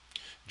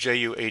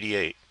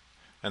Ju-88,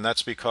 and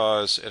that's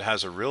because it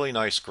has a really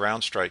nice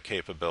ground strike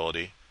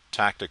capability,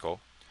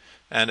 tactical,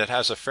 and it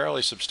has a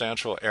fairly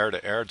substantial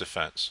air-to-air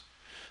defense.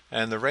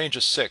 And the range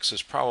of 6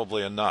 is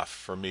probably enough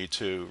for me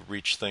to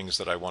reach things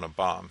that I want to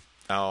bomb.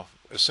 Now,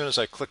 as soon as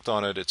I clicked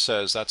on it, it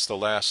says that's the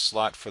last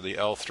slot for the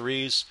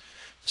L3s.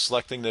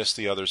 Selecting this,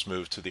 the others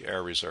move to the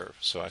air reserve.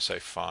 So I say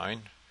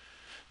fine,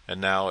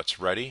 and now it's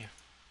ready.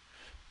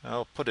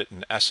 I'll put it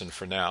in Essen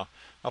for now.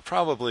 I'll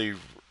probably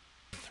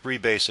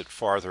rebase it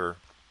farther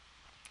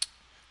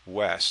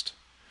west,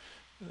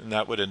 and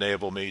that would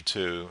enable me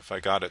to, if I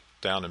got it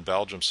down in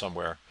Belgium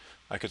somewhere,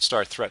 I could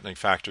start threatening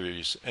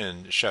factories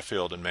in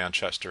Sheffield and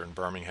Manchester and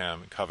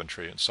Birmingham and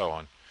Coventry and so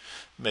on.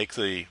 Make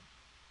the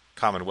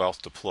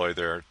Commonwealth deploy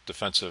their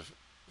defensive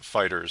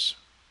fighters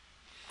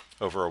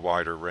over a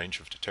wider range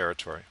of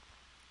territory.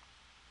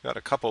 Got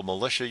a couple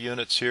militia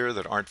units here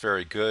that aren't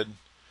very good.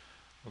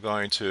 I'm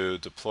going to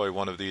deploy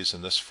one of these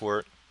in this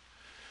fort,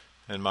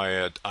 and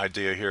my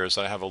idea here is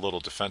I have a little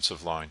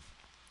defensive line.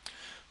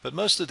 But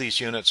most of these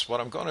units, what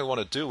I'm going to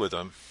want to do with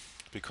them,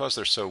 because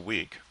they're so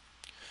weak,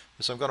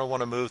 is I'm going to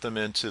want to move them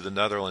into the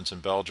Netherlands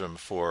and Belgium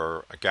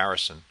for a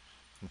garrison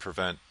and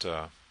prevent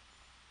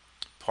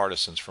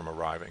partisans from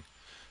arriving.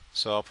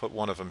 So I'll put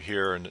one of them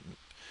here, and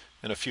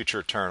in a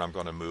future turn I'm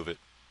going to move it.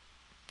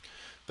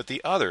 But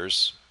the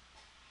others,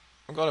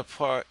 I'm going to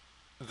put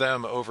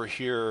them over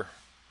here.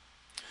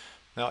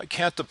 Now I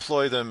can't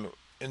deploy them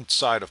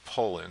inside of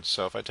Poland,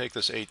 so if I take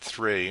this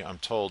 8-3, I'm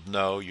told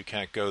no, you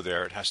can't go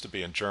there, it has to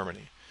be in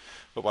Germany.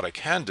 But what I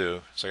can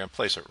do is I can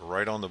place it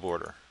right on the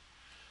border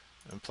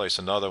and place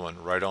another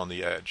one right on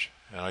the edge,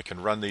 and I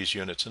can run these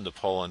units into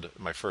Poland at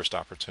my first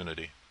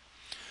opportunity.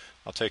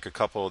 I'll take a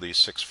couple of these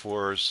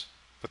 6-4s,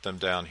 put them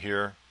down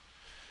here,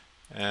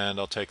 and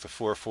I'll take the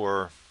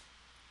 4-4.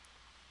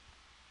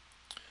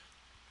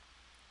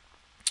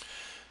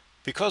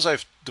 Because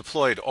I've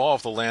deployed all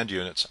of the land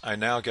units, I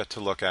now get to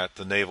look at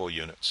the naval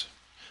units.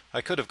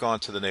 I could have gone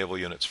to the naval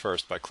units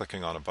first by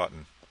clicking on a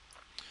button.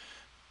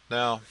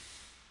 Now,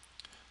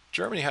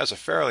 Germany has a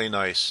fairly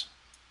nice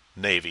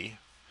navy,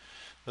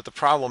 but the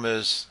problem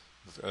is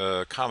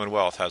the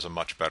Commonwealth has a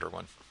much better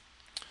one.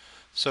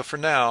 So for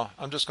now,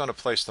 I'm just going to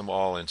place them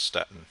all in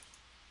Stettin.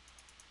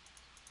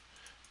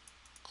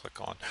 Click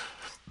on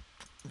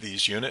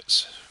these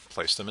units,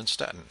 place them in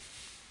Stettin.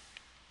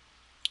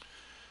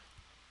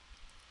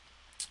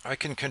 I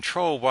can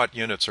control what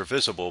units are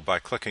visible by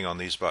clicking on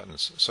these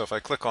buttons. So if I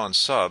click on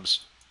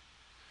subs,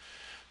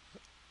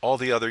 all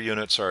the other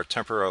units are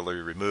temporarily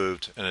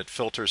removed, and it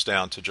filters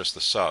down to just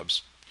the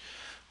subs.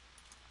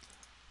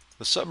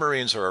 The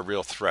submarines are a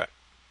real threat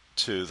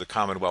to the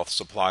Commonwealth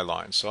supply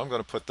line, so I'm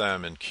going to put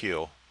them in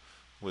Kiel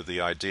with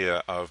the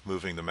idea of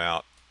moving them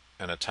out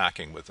and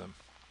attacking with them.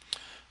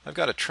 I've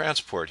got a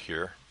transport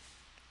here.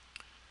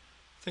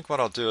 I think what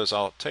I'll do is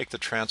I'll take the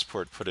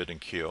transport, put it in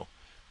Kiel,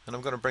 and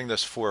I'm going to bring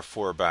this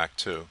 4-4 back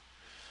too.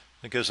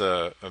 It gives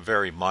a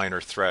very minor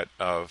threat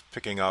of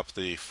picking up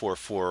the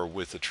 4-4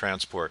 with the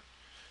transport.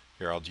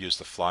 Here I'll use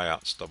the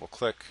flyouts, double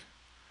click.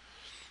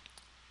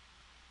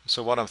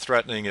 So what I'm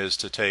threatening is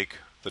to take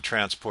the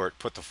transport,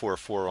 put the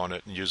 4-4 on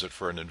it, and use it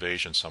for an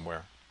invasion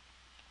somewhere.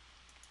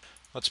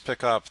 Let's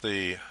pick up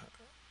the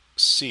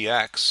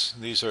CX.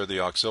 These are the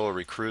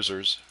auxiliary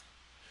cruisers.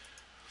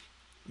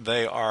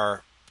 They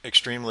are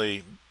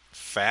extremely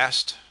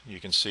fast. You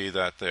can see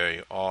that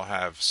they all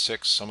have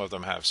 6, some of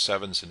them have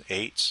 7s and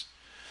 8s.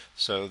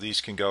 So these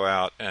can go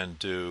out and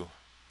do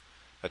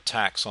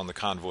attacks on the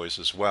convoys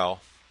as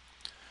well.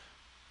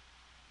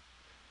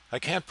 I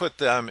can't put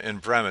them in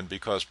Bremen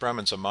because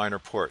Bremen's a minor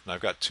port, and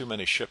I've got too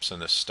many ships in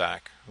this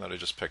stack that I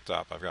just picked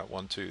up. I've got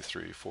 1, 2,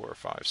 3, 4,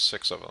 5,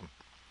 6 of them.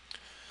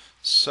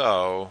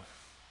 So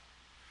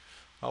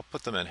I'll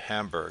put them in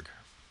Hamburg.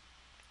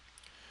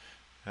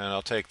 And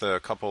I'll take the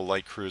couple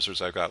light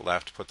cruisers I've got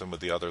left, put them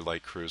with the other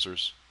light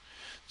cruisers.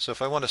 So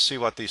if I want to see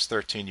what these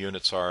 13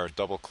 units are,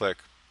 double click,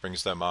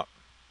 brings them up.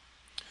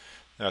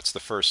 That's the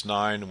first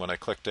 9. When I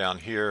click down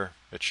here,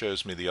 it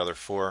shows me the other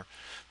 4.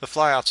 The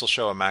flyouts will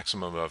show a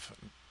maximum of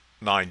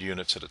 9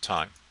 units at a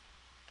time.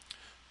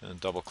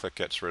 And double click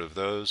gets rid of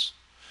those.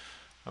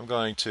 I'm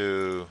going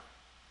to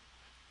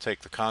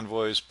take the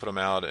convoys, put them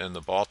out in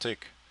the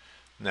Baltic.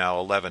 Now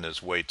 11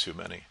 is way too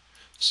many.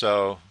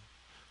 So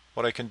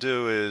what I can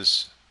do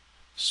is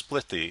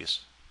split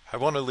these. I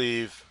want to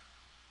leave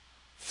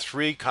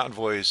 3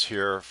 convoys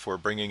here for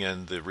bringing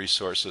in the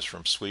resources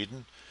from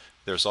Sweden.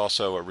 There's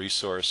also a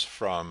resource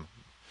from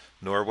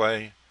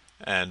Norway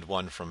and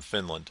one from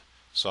Finland.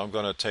 So I'm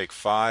going to take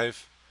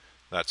 5.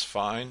 That's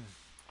fine.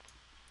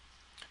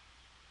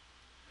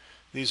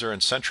 These are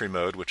in sentry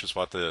mode, which is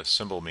what the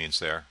symbol means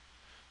there.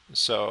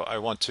 So I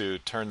want to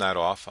turn that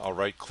off. I'll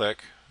right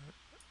click,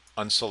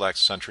 unselect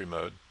sentry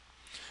mode.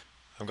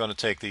 I'm going to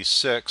take these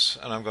 6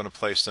 and I'm going to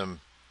place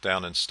them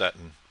down in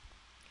Stettin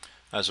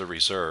as a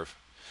reserve.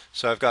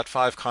 So I've got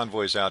 5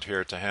 convoys out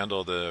here to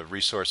handle the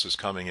resources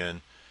coming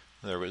in.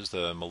 There was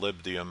the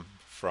molybdenum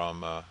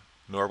from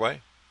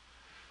Norway,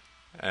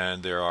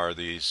 and there are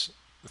these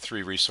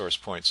 3 resource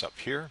points up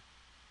here.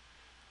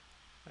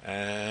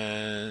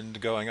 And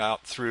going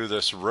out through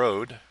this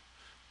road,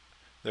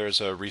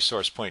 there's a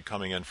resource point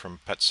coming in from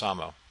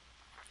Petsamo.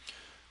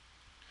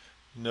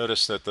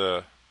 Notice that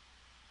the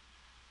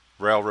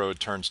railroad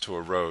turns to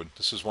a road.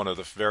 This is one of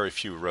the very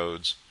few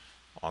roads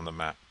on the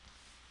map.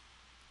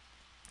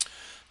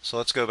 So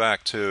let's go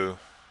back to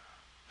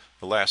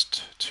the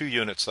last 2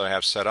 units that I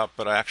have set up,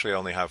 but I actually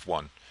only have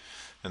 1.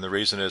 And the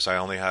reason is I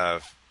only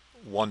have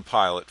 1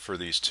 pilot for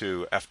these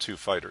 2 F-2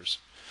 fighters.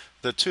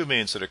 The 2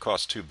 means that it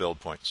costs 2 build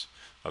points.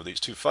 Of these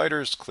 2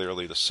 fighters,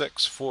 clearly the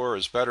 4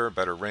 is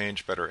better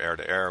range, better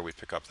air-to-air. We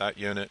pick up that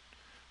unit.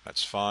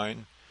 That's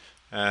fine.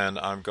 And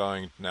I'm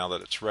going, now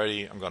that it's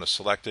ready, I'm going to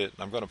select it.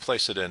 I'm going to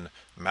place it in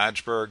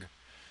Magdeburg.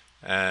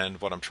 And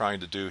what I'm trying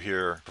to do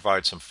here,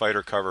 provide some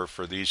fighter cover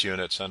for these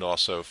units and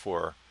also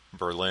for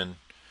Berlin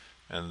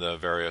and the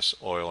various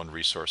oil and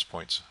resource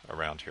points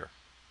around here.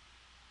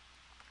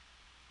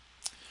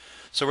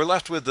 So we're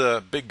left with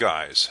the big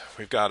guys.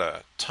 We've got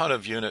a ton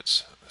of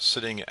units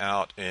sitting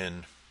out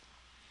in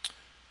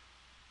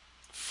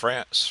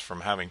France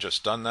from having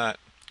just done that.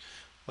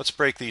 Let's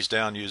break these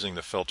down using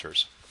the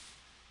filters.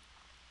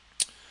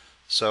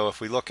 So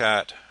if we look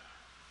at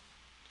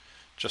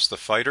just the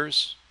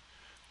fighters,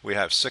 we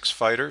have 6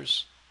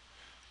 fighters.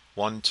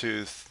 1,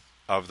 2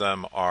 of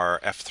them are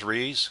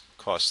F3s,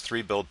 cost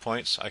 3 build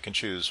points. I can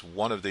choose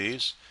one of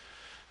these.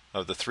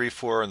 Of the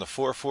 3-4 and the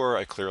 4-4,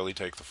 I clearly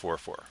take the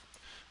 4-4.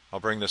 I'll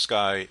bring this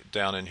guy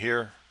down in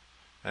here,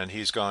 and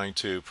he's going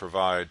to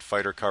provide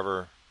fighter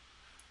cover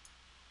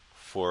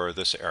for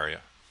this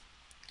area.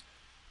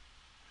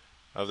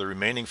 Of the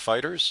remaining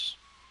fighters,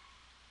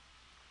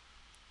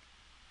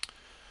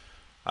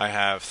 I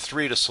have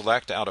 3 to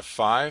select out of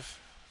 5.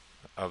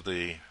 Of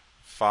the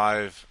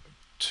 5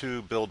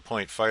 2 build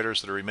point fighters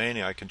that are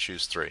remaining, I can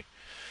choose 3.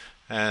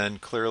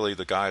 And clearly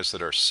the guys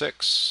that are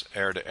 6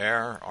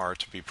 air-to-air are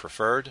to be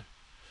preferred.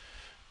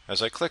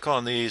 As I click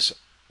on these,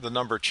 the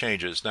number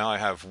changes. Now I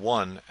have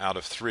 1 out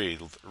of 3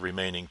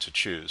 remaining to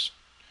choose.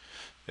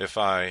 If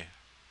I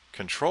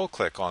control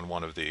click on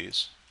one of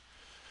these,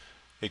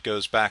 it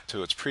goes back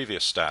to its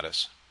previous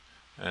status,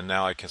 and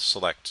now I can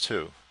select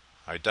 2.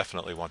 I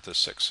definitely want this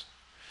 6.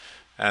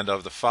 And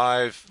of the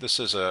 5, this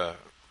is a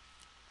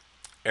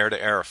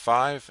air-to-air of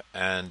 5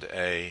 and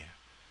a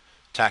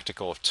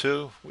tactical of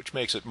 2, which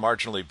makes it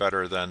marginally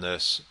better than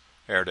this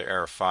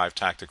air-to-air of 5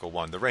 tactical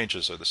 1. The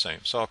ranges are the same.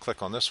 So I'll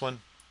click on this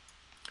one.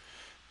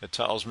 It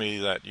tells me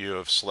that you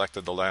have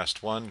selected the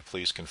last one.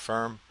 Please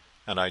confirm,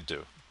 and I do.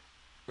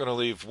 I'm going to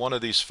leave one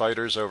of these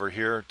fighters over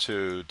here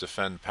to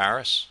defend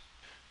Paris,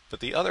 but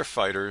the other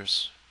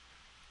fighters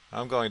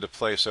I'm going to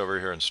place over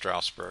here in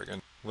Strasbourg,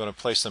 and I'm going to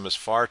place them as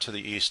far to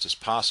the east as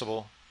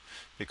possible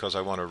because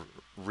I want to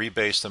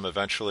rebase them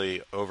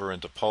eventually over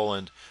into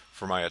Poland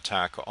for my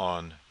attack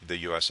on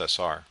the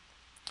USSR.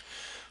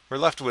 We're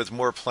left with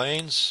more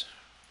planes.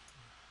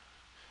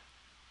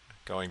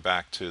 Going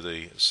back to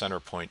the center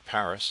point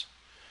Paris,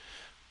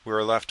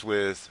 we're left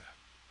with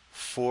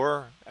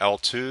 4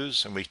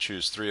 L2s, and we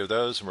choose 3 of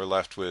those, and we're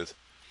left with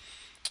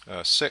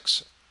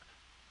 6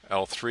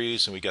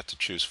 L3s, and we get to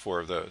choose 4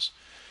 of those.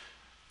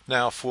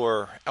 Now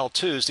for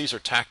L2s, these are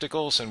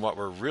tacticals, and what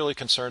we're really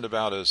concerned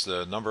about is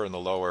the number in the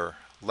lower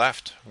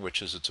left,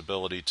 which is its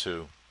ability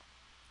to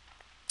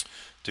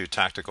do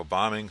tactical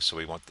bombing. So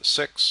we want the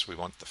 6, we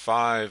want the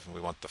 5, and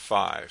we want the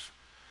 5.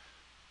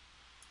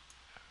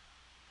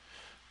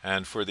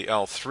 And for the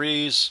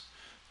L3s,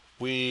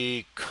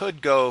 we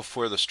could go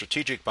for the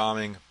strategic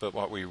bombing, but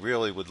what we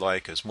really would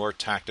like is more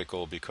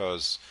tactical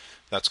because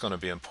that's going to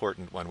be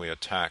important when we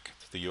attack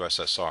the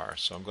USSR.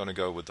 So I'm going to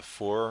go with the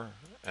 4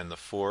 and the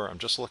 4. I'm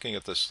just looking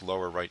at this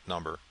lower right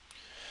number.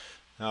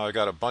 Now I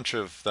got a bunch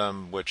of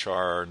them which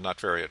are not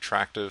very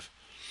attractive,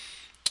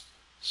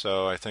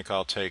 so I think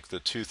I'll take the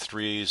 2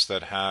 3s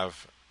that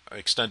have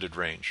extended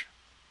range.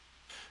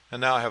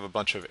 And now I have a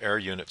bunch of air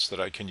units that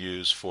I can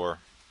use for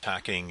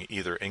attacking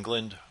either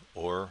England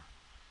or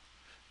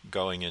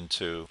going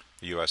into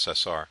the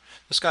USSR.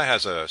 This guy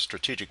has a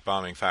strategic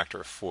bombing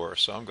factor of 4,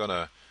 so I'm going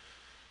to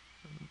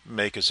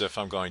make as if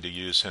I'm going to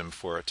use him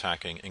for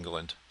attacking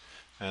England.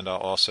 And I'll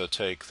also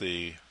take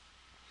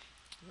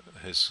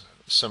his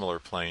similar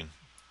plane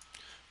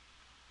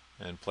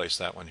and place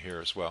that one here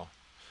as well.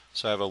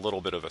 So I have a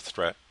little bit of a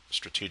threat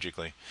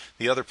strategically.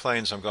 The other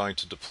planes I'm going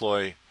to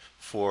deploy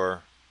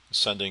for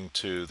sending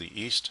to the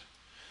east.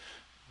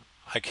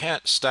 I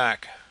can't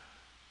stack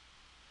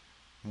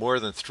more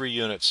than 3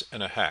 units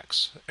in a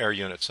hex, air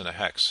units in a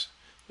hex,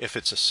 if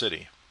it's a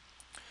city.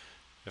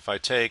 If I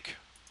take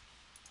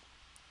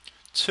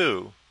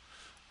 2,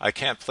 I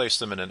can't place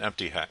them in an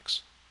empty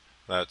hex.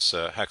 That's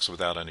a hex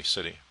without any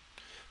city.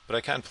 But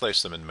I can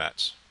place them in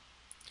Metz.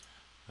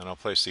 And I'll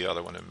place the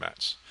other one in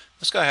Metz.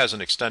 This guy has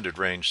an extended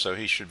range, so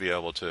he should be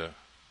able to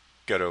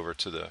get over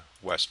to the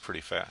west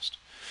pretty fast.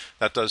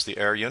 That does the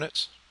air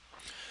units.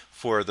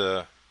 For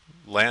the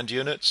land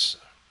units,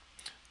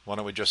 why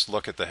don't we just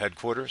look at the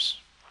headquarters?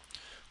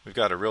 We've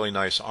got a really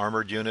nice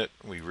armored unit.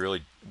 We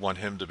really want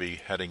him to be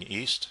heading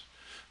east.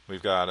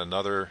 We've got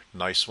another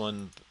nice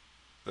one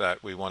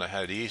that we want to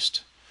head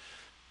east.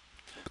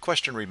 The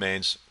question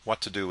remains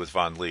what to do with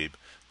von Lieb.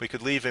 We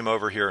could leave him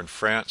over here in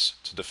France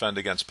to defend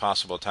against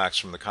possible attacks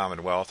from the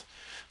Commonwealth,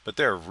 but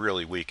they're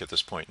really weak at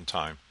this point in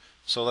time.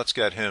 So let's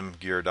get him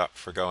geared up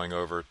for going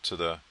over to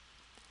the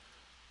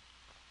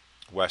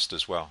west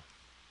as well.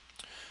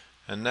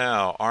 And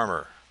now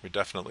armor. We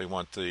definitely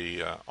want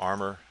the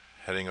armor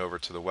heading over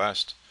to the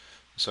west.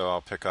 So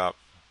I'll pick up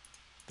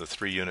the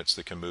 3 units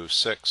that can move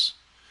 6,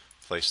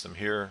 place them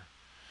here,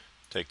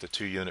 take the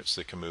 2 units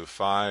that can move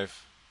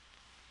 5.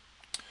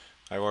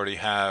 I already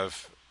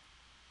have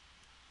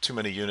too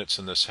many units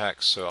in this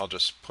hex, so I'll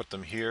just put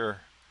them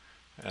here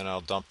and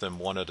I'll dump them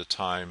one at a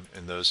time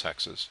in those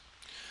hexes.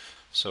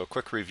 So a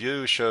quick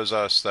review shows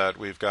us that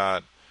we've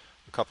got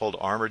a couple of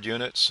armored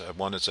units.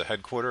 One is a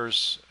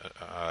headquarters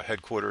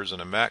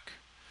and a mech,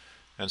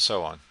 and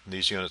so on. And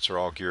these units are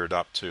all geared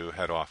up to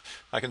head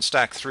off. I can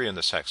stack 3 in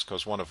this hex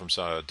because one of them's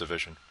a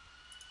division.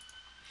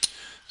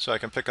 So I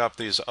can pick up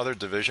these other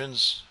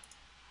divisions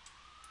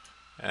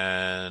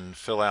and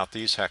fill out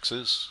these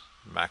hexes,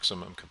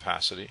 maximum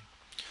capacity.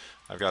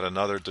 I've got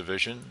another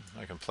division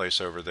I can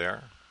place over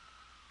there.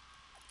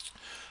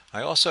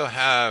 I also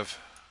have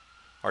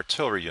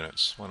artillery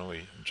units. Why don't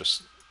we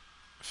just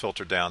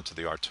filter down to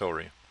the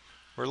artillery?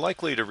 We're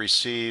likely to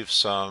receive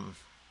some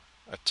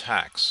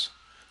attacks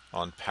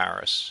on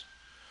Paris.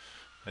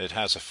 It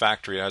has a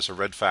factory, it has a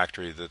red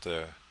factory that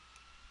the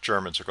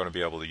Germans are going to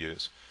be able to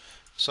use.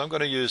 So I'm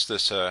going to use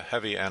this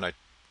heavy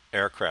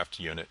anti-aircraft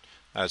unit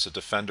as a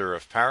defender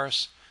of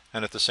Paris,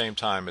 and at the same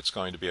time it's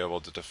going to be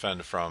able to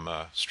defend from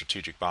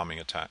strategic bombing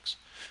attacks.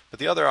 But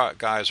the other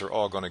guys are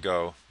all going to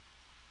go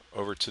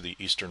over to the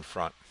Eastern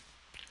Front.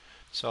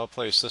 So I'll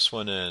place this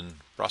one in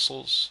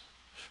Brussels.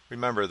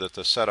 Remember that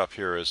the setup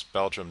here is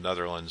Belgium,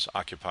 Netherlands,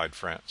 occupied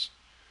France.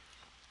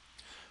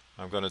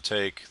 I'm going to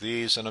take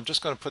these and I'm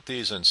just going to put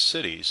these in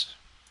cities,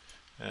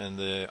 and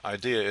the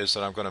idea is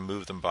that I'm going to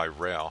move them by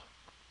rail.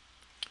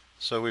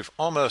 So we've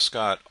almost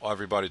got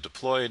everybody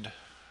deployed.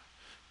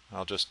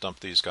 I'll just dump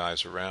these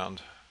guys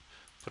around,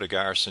 put a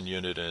garrison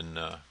unit in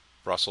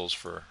Brussels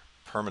for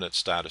permanent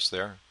status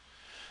there.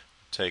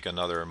 Take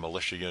another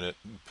militia unit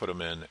and put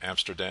them in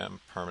Amsterdam,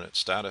 permanent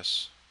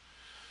status.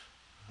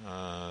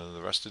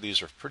 The rest of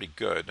these are pretty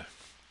good,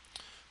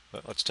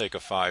 but let's take a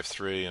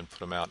 5-3 and put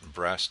them out in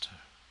Brest.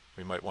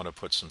 We might want to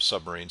put some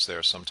submarines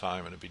there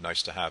sometime, and it'd be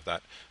nice to have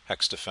that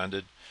hex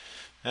defended.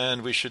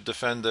 And we should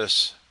defend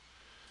this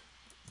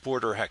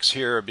border hex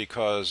here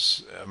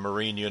because a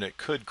marine unit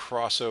could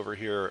cross over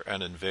here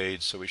and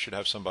invade, so we should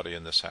have somebody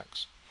in this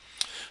hex.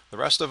 The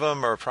rest of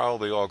them are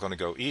probably all going to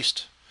go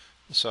east,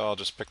 so I'll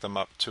just pick them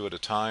up 2 at a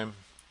time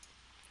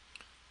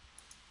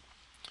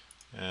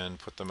and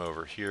put them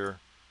over here.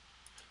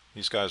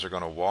 These guys are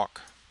going to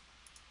walk.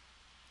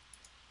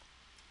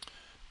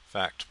 In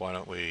fact, why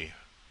don't we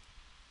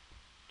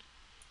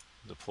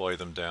deploy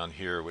them down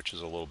here, which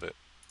is a little bit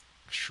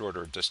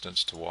shorter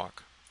distance to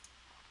walk.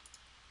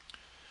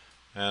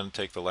 And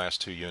take the last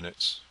 2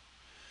 units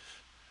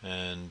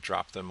and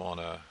drop them on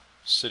a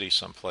city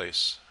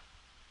someplace.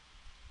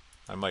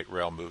 I might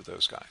rail move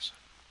those guys.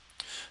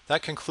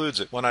 That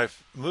concludes it. When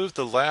I've moved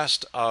the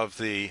last of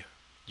the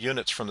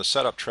units from the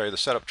setup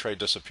tray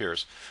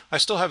disappears. I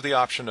still have the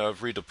option of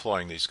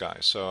redeploying these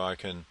guys, so I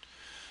can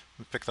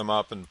pick them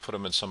up and put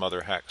them in some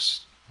other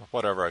hex,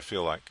 whatever I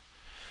feel like.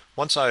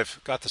 Once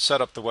I've got the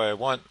setup the way I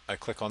want, I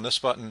click on this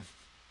button.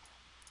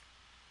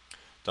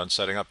 Done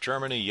setting up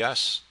Germany,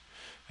 yes.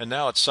 And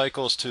now it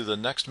cycles to the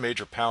next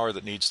major power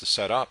that needs to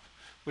set up,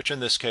 which in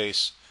this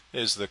case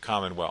is the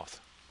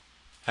Commonwealth.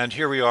 And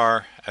here we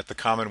are at the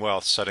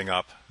Commonwealth setting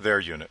up their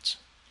units.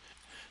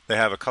 They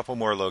have a couple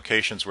more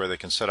locations where they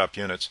can set up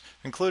units,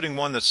 including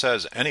one that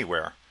says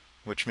anywhere,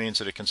 which means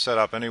that it can set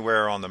up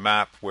anywhere on the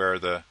map where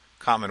the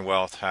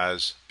Commonwealth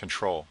has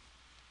control.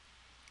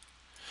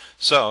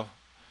 So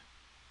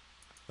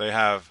they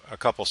have a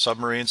couple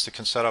submarines that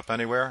can set up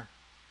anywhere,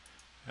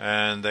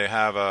 and they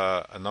have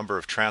a number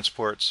of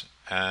transports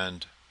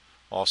and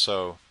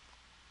also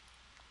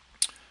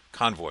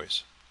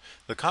convoys.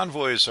 The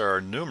convoys are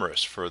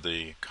numerous for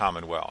the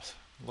Commonwealth.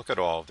 Look at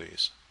all of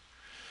these.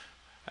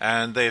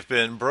 And they've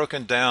been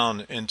broken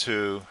down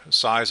into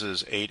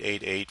sizes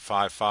 888,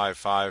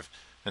 555,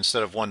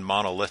 instead of one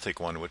monolithic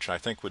one, which I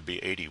think would be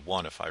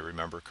 81 if I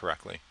remember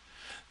correctly.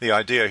 The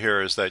idea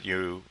here is that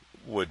you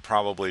would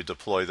probably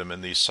deploy them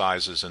in these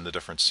sizes in the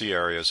different sea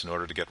areas in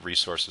order to get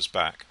resources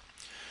back.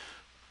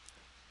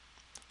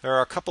 There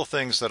are a couple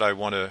things that I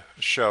want to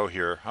show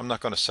here. I'm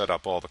not going to set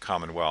up all the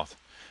Commonwealth,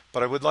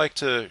 but I would like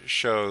to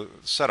show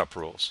setup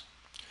rules.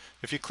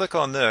 If you click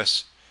on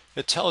this,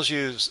 it tells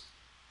you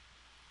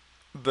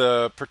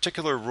the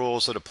particular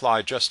rules that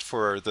apply just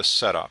for this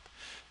setup.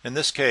 In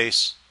this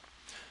case,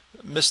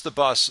 Miss the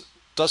Bus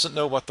doesn't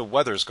know what the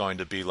weather is going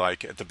to be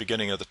like at the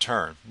beginning of the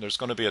turn. There's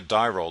going to be a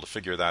die roll to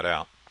figure that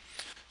out.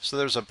 So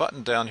there's a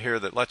button down here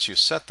that lets you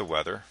set the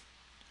weather.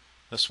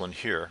 This one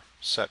here,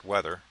 set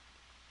weather.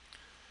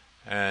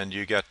 And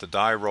you get the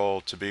die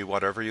roll to be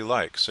whatever you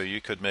like. So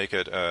you could make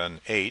it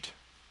an 8.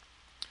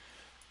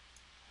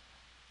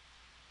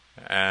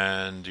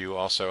 And you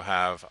also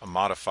have a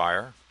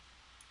modifier.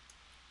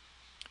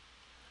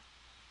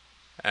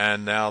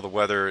 And now the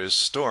weather is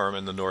storm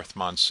in the north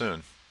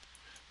monsoon.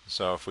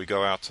 So if we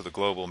go out to the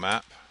global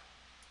map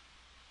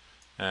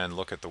and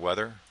look at the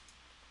weather,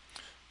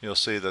 you'll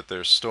see that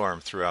there's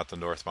storm throughout the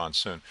north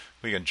monsoon.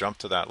 We can jump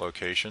to that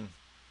location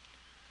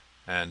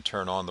and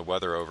turn on the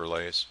weather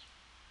overlays,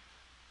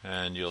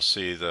 and you'll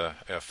see the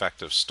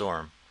effect of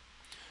storm.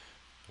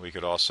 We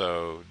could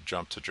also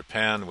jump to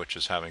Japan, which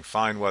is having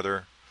fine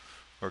weather,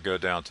 or go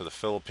down to the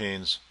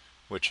Philippines,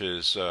 which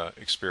is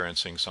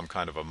experiencing some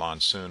kind of a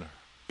monsoon.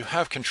 You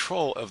have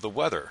control of the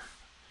weather,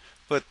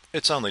 but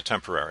it's only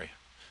temporary.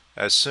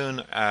 As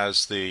soon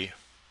as the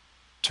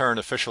turn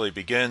officially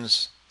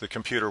begins, the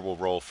computer will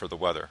roll for the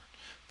weather.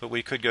 But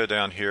we could go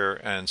down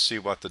here and see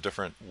what the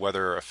different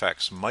weather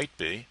effects might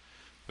be.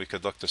 We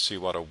could look to see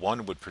what a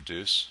 1 would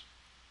produce.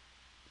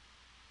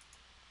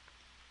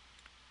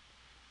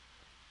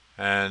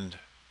 And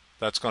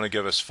that's going to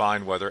give us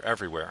fine weather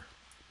everywhere.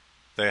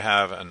 They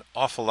have an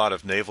awful lot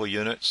of naval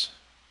units,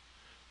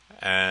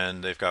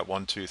 and they've got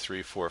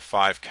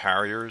 5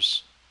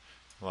 carriers.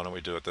 Why don't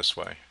we do it this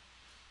way?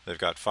 They've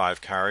got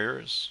 5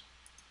 carriers.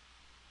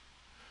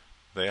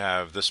 They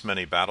have this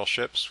many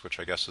battleships, which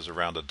I guess is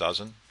around a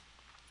dozen.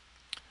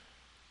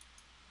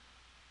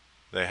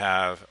 They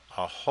have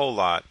a whole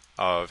lot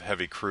of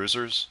heavy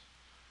cruisers.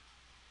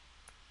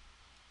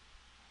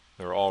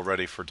 They're all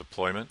ready for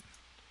deployment.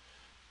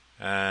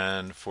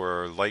 And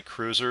for light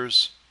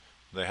cruisers,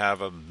 they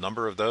have a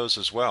number of those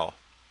as well.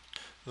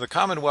 The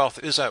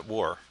Commonwealth is at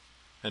war,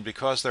 and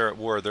because they're at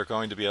war, they're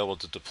going to be able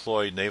to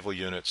deploy naval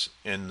units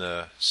in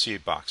the sea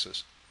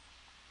boxes.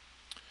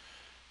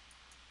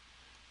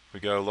 We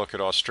go look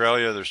at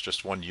Australia, there's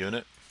just 1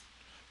 unit.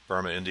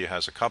 Burma, India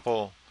has a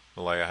couple.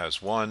 Malaya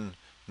has 1.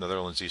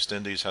 Netherlands, East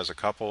Indies has a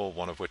couple,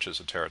 one of which is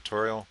a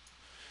territorial.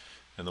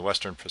 In the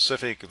Western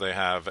Pacific, they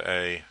have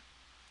a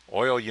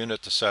oil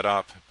unit to set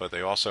up, but they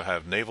also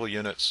have naval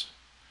units,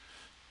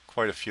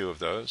 quite a few of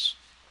those,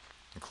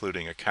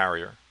 including a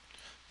carrier.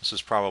 This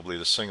is probably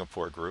the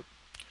Singapore group.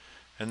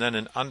 And then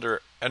in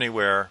under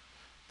anywhere,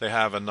 they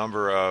have a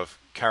number of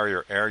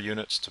carrier air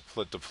units to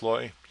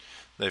deploy.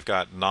 They've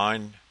got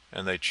 9,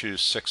 and they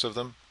choose 6 of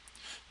them.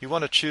 You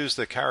want to choose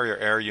the carrier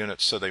air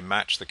units so they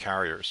match the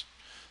carriers.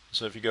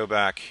 So if you go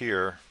back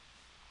here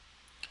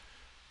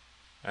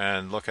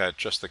and look at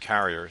just the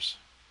carriers,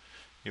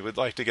 you would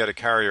like to get a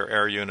carrier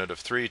air unit of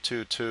 3,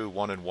 2, 2,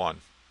 1, and 1.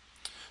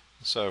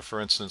 So for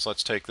instance,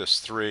 let's take this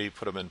 3,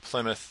 put them in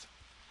Plymouth,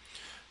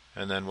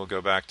 and then we'll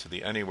go back to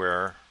the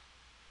anywhere,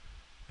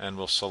 and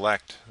we'll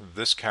select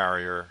this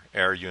carrier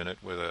air unit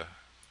with a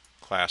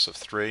class of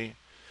 3.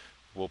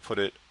 We'll put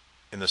it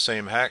in the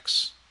same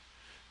hex,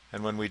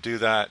 and when we do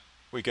that,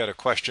 we get a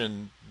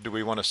question, do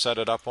we want to set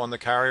it up on the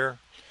carrier?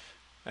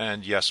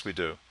 And yes, we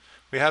do.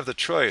 We have the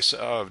choice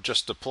of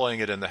just deploying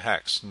it in the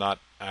hex, not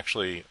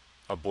actually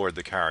aboard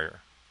the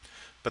carrier.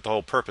 But the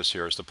whole purpose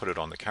here is to put it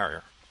on the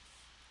carrier.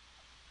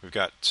 We've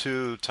got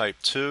 2 Type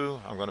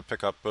 2. I'm going to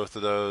pick up both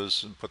of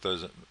those and put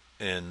those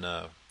in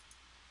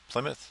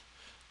Plymouth,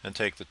 and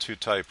take the 2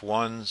 Type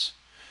 1s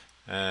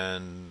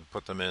and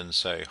put them in,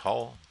 say,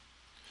 Hull.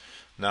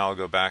 Now I'll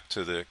go back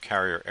to the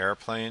carrier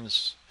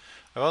airplanes.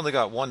 I've only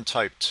got 1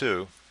 Type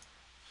 2,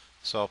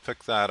 so I'll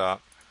pick that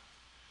up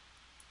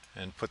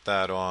and put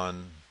that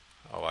on,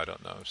 I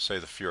don't know, say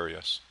the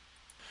Furious.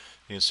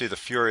 You can see the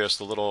Furious,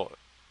 the little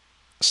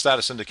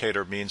status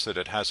indicator means that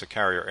it has a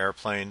carrier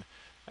airplane,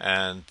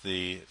 and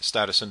the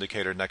status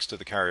indicator next to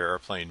the carrier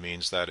airplane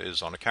means that it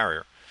is on a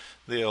carrier.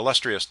 The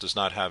Illustrious does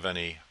not have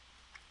any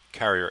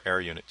carrier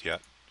air unit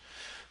yet,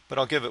 but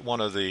I'll give it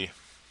one of the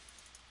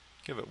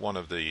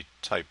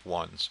Type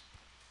 1s.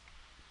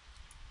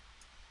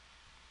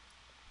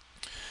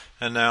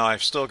 And now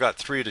I've still got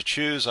 3 to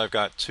choose. I've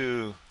got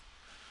 2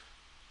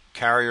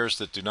 carriers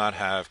that do not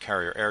have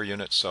carrier air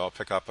units, so I'll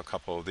pick up a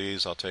couple of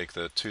these. I'll take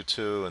the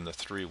 2-2 and the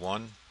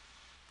 3-1.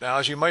 Now,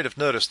 as you might have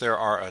noticed, there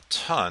are a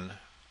ton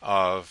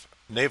of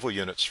naval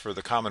units for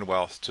the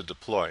Commonwealth to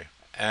deploy,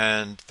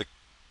 and the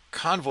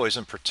convoys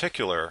in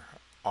particular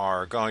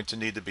are going to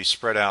need to be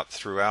spread out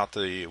throughout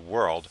the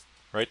world.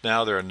 Right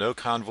now there are no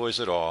convoys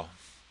at all.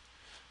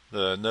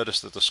 Notice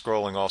that the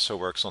scrolling also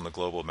works on the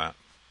global map.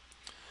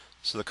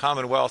 So the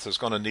Commonwealth is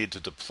going to need to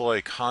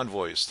deploy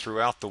convoys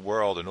throughout the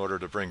world in order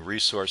to bring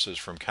resources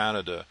from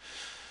Canada,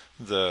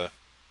 the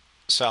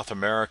South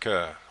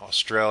America,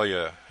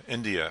 Australia,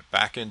 India,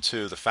 back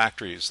into the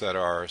factories that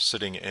are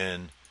sitting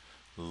in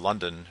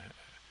London,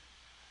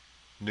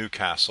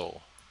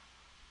 Newcastle,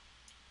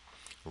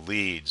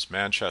 Leeds,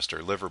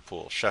 Manchester,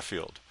 Liverpool,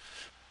 Sheffield.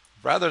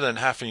 Rather than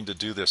having to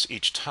do this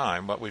each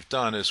time, what we've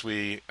done is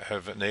we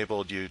have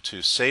enabled you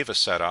to save a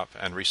setup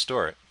and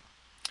restore it.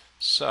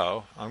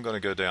 So I'm going to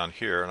go down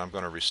here and I'm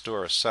going to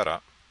restore a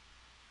setup.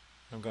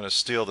 I'm going to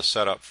steal the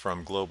setup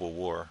from Global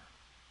War.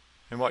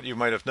 And what you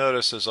might have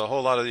noticed is a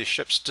whole lot of these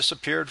ships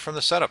disappeared from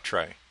the setup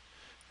tray.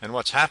 And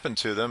what's happened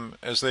to them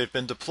is they've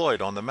been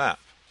deployed on the map.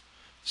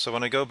 So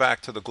when I go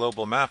back to the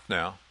global map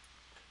now,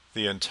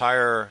 the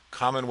entire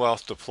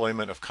Commonwealth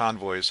deployment of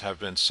convoys have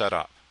been set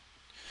up.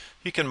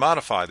 You can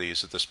modify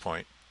these at this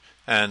point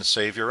and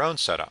save your own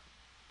setup.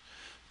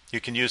 You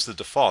can use the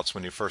defaults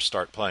when you first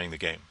start playing the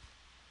game.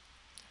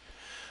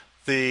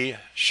 The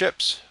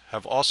ships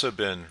have also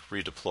been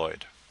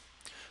redeployed.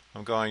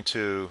 I'm going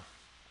to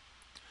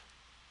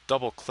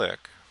double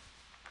click,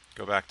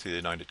 go back to the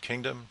United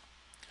Kingdom.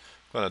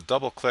 I'm going to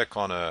double click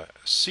on a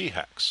sea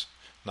hex,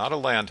 not a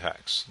land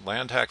hex.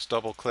 Land hex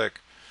double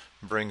click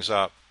brings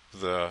up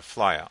the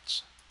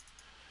flyouts,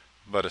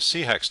 but a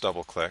sea hex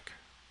double click,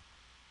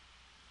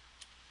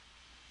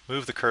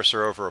 move the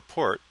cursor over a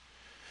port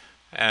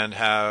and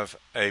have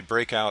a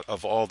breakout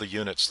of all the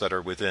units that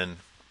are within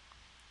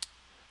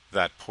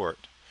that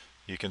port.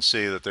 You can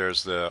see that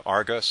there's the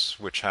Argus,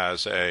 which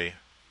has a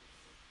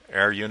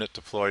air unit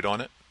deployed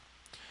on it.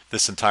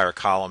 This entire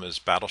column is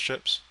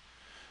battleships.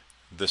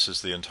 This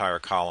is the entire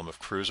column of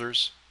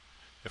cruisers.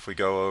 If we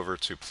go over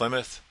to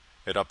Plymouth,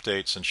 it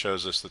updates and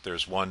shows us that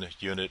there's one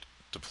unit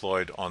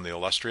deployed on the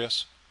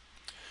Illustrious.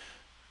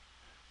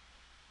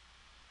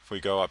 If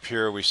we go up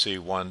here, we see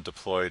one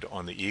deployed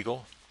on the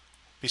Eagle.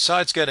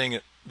 Besides getting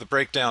the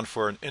breakdown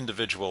for an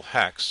individual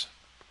hex,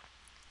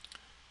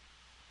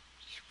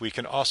 we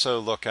can also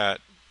look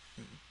at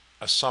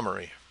a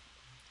summary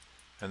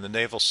and the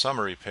Naval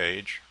Summary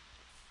page.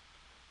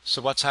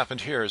 So what's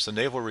happened here is the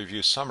Naval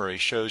Review Summary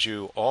shows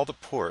you all the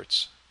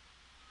ports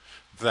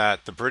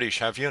that the British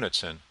have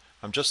units in.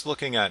 I'm just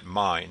looking at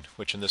mine,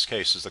 which in this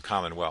case is the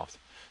Commonwealth.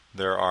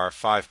 There are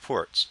 5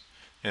 ports.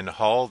 In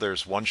Hull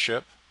there's 1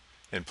 ship.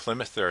 In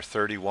Plymouth there are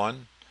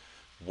 31,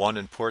 1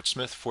 in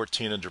Portsmouth,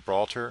 14 in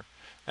Gibraltar,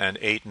 and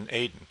 8 in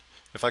Aden.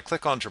 If I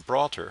click on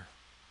Gibraltar,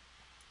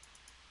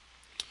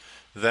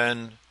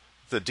 then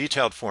the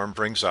detailed form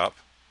brings up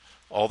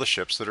all the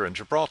ships that are in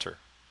Gibraltar.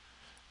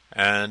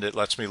 And it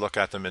lets me look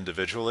at them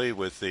individually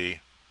with the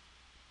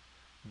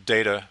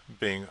data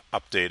being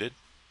updated.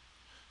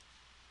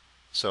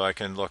 So I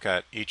can look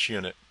at each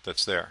unit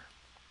that's there.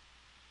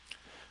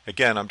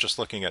 Again, I'm just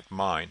looking at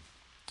mine.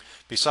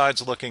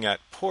 Besides looking at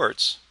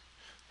ports,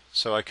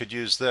 so I could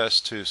use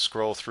this to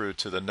scroll through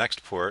to the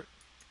next port,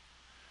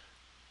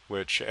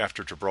 which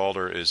after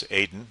Gibraltar is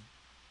Aden.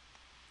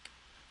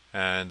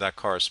 And that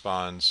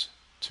corresponds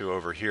to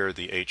over here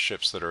the 8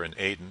 ships that are in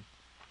Aden.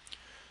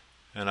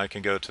 And I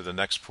can go to the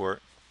next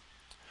port.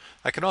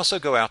 I can also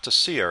go out to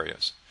sea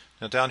areas.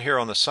 Now down here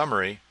on the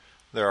summary,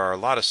 there are a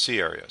lot of sea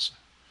areas.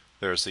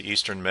 There's the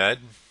Eastern Med,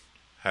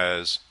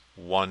 has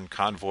 1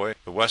 convoy.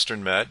 The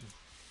Western Med,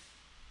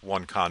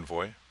 1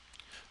 convoy.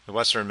 The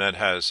Western Med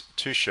has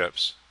 2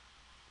 ships.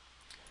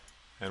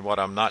 And what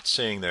I'm not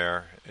seeing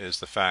there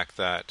is the fact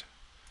that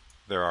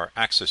there are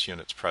Axis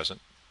units present.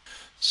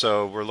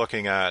 So we're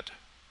looking at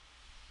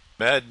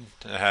Med,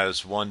 it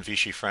has 1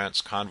 Vichy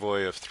France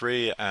convoy of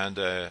 3 and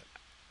a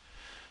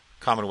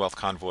Commonwealth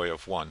convoy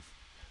of 1.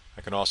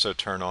 I can also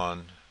turn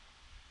on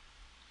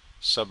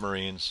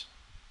submarines,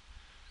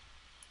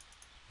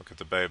 look at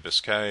the Bay of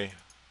Biscay,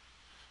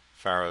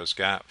 Faroes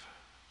Gap,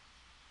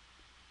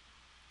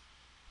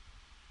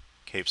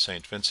 Cape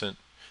St. Vincent.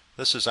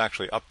 This is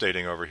actually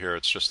updating over here,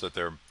 it's just that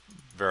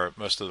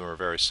most of them are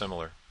very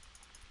similar.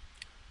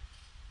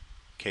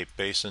 Cape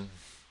Basin.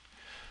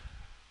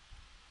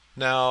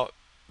 Now,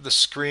 the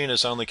screen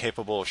is only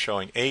capable of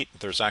showing 8.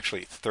 There's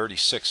actually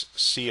 36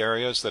 sea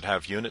areas that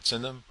have units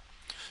in them.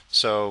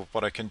 So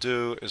what I can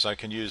do is I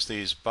can use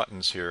these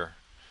buttons here.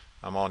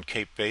 I'm on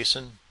Cape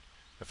Basin.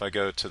 If I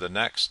go to the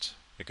next,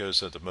 it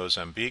goes into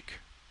Mozambique.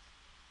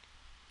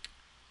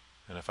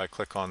 And if I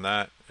click on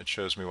that, it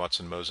shows me what's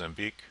in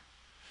Mozambique.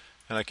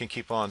 And I can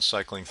keep on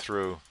cycling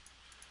through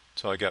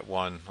till I get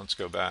one. Let's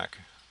go back.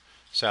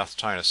 South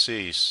China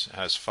Sea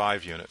has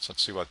 5 units.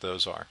 Let's see what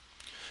those are.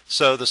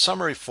 So the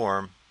summary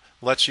form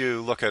lets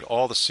you look at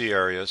all the sea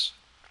areas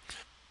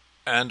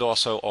and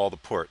also all the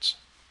ports.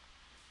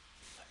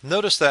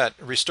 Notice that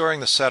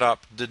restoring the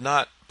setup did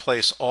not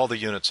place all the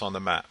units on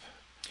the map.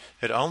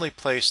 It only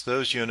placed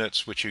those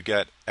units which you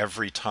get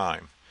every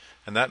time.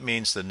 And that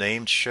means the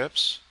named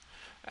ships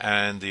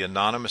and the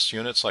anonymous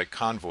units like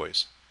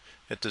convoys.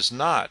 It does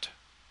not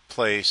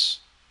place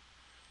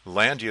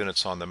land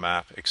units on the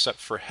map except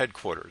for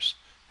headquarters.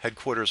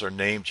 Headquarters are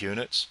named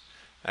units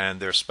and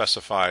they're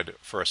specified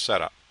for a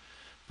setup.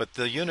 But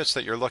the units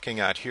that you're looking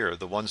at here,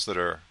 the ones that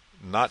are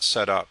not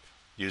set up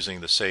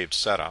using the saved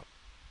setup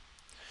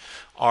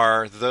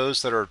are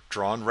those that are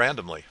drawn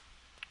randomly.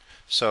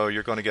 So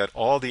you're going to get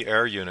all the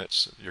air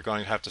units. You're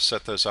going to have to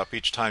set those up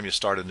each time you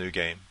start a new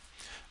game.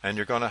 And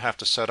you're going to have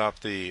to set up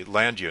the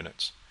land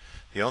units.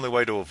 The only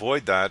way to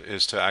avoid that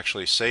is to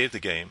actually save the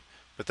game,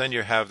 but then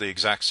you have the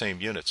exact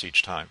same units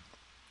each time.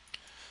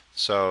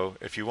 So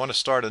if you want to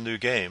start a new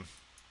game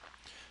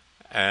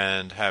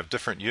and have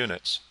different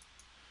units,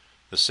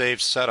 the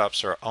saved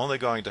setups are only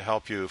going to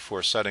help you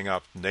for setting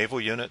up naval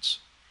units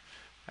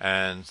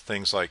and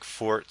things like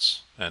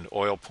forts and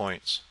oil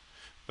points,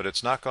 but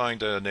it's not going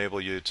to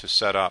enable you to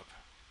set up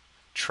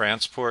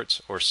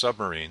transports or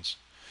submarines,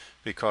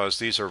 because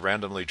these are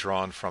randomly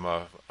drawn from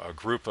a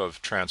group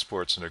of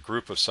transports and a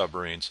group of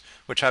submarines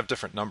which have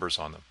different numbers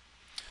on them.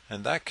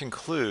 And that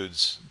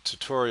concludes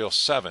tutorial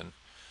 7,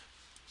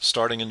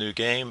 starting a new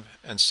game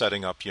and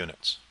setting up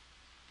units.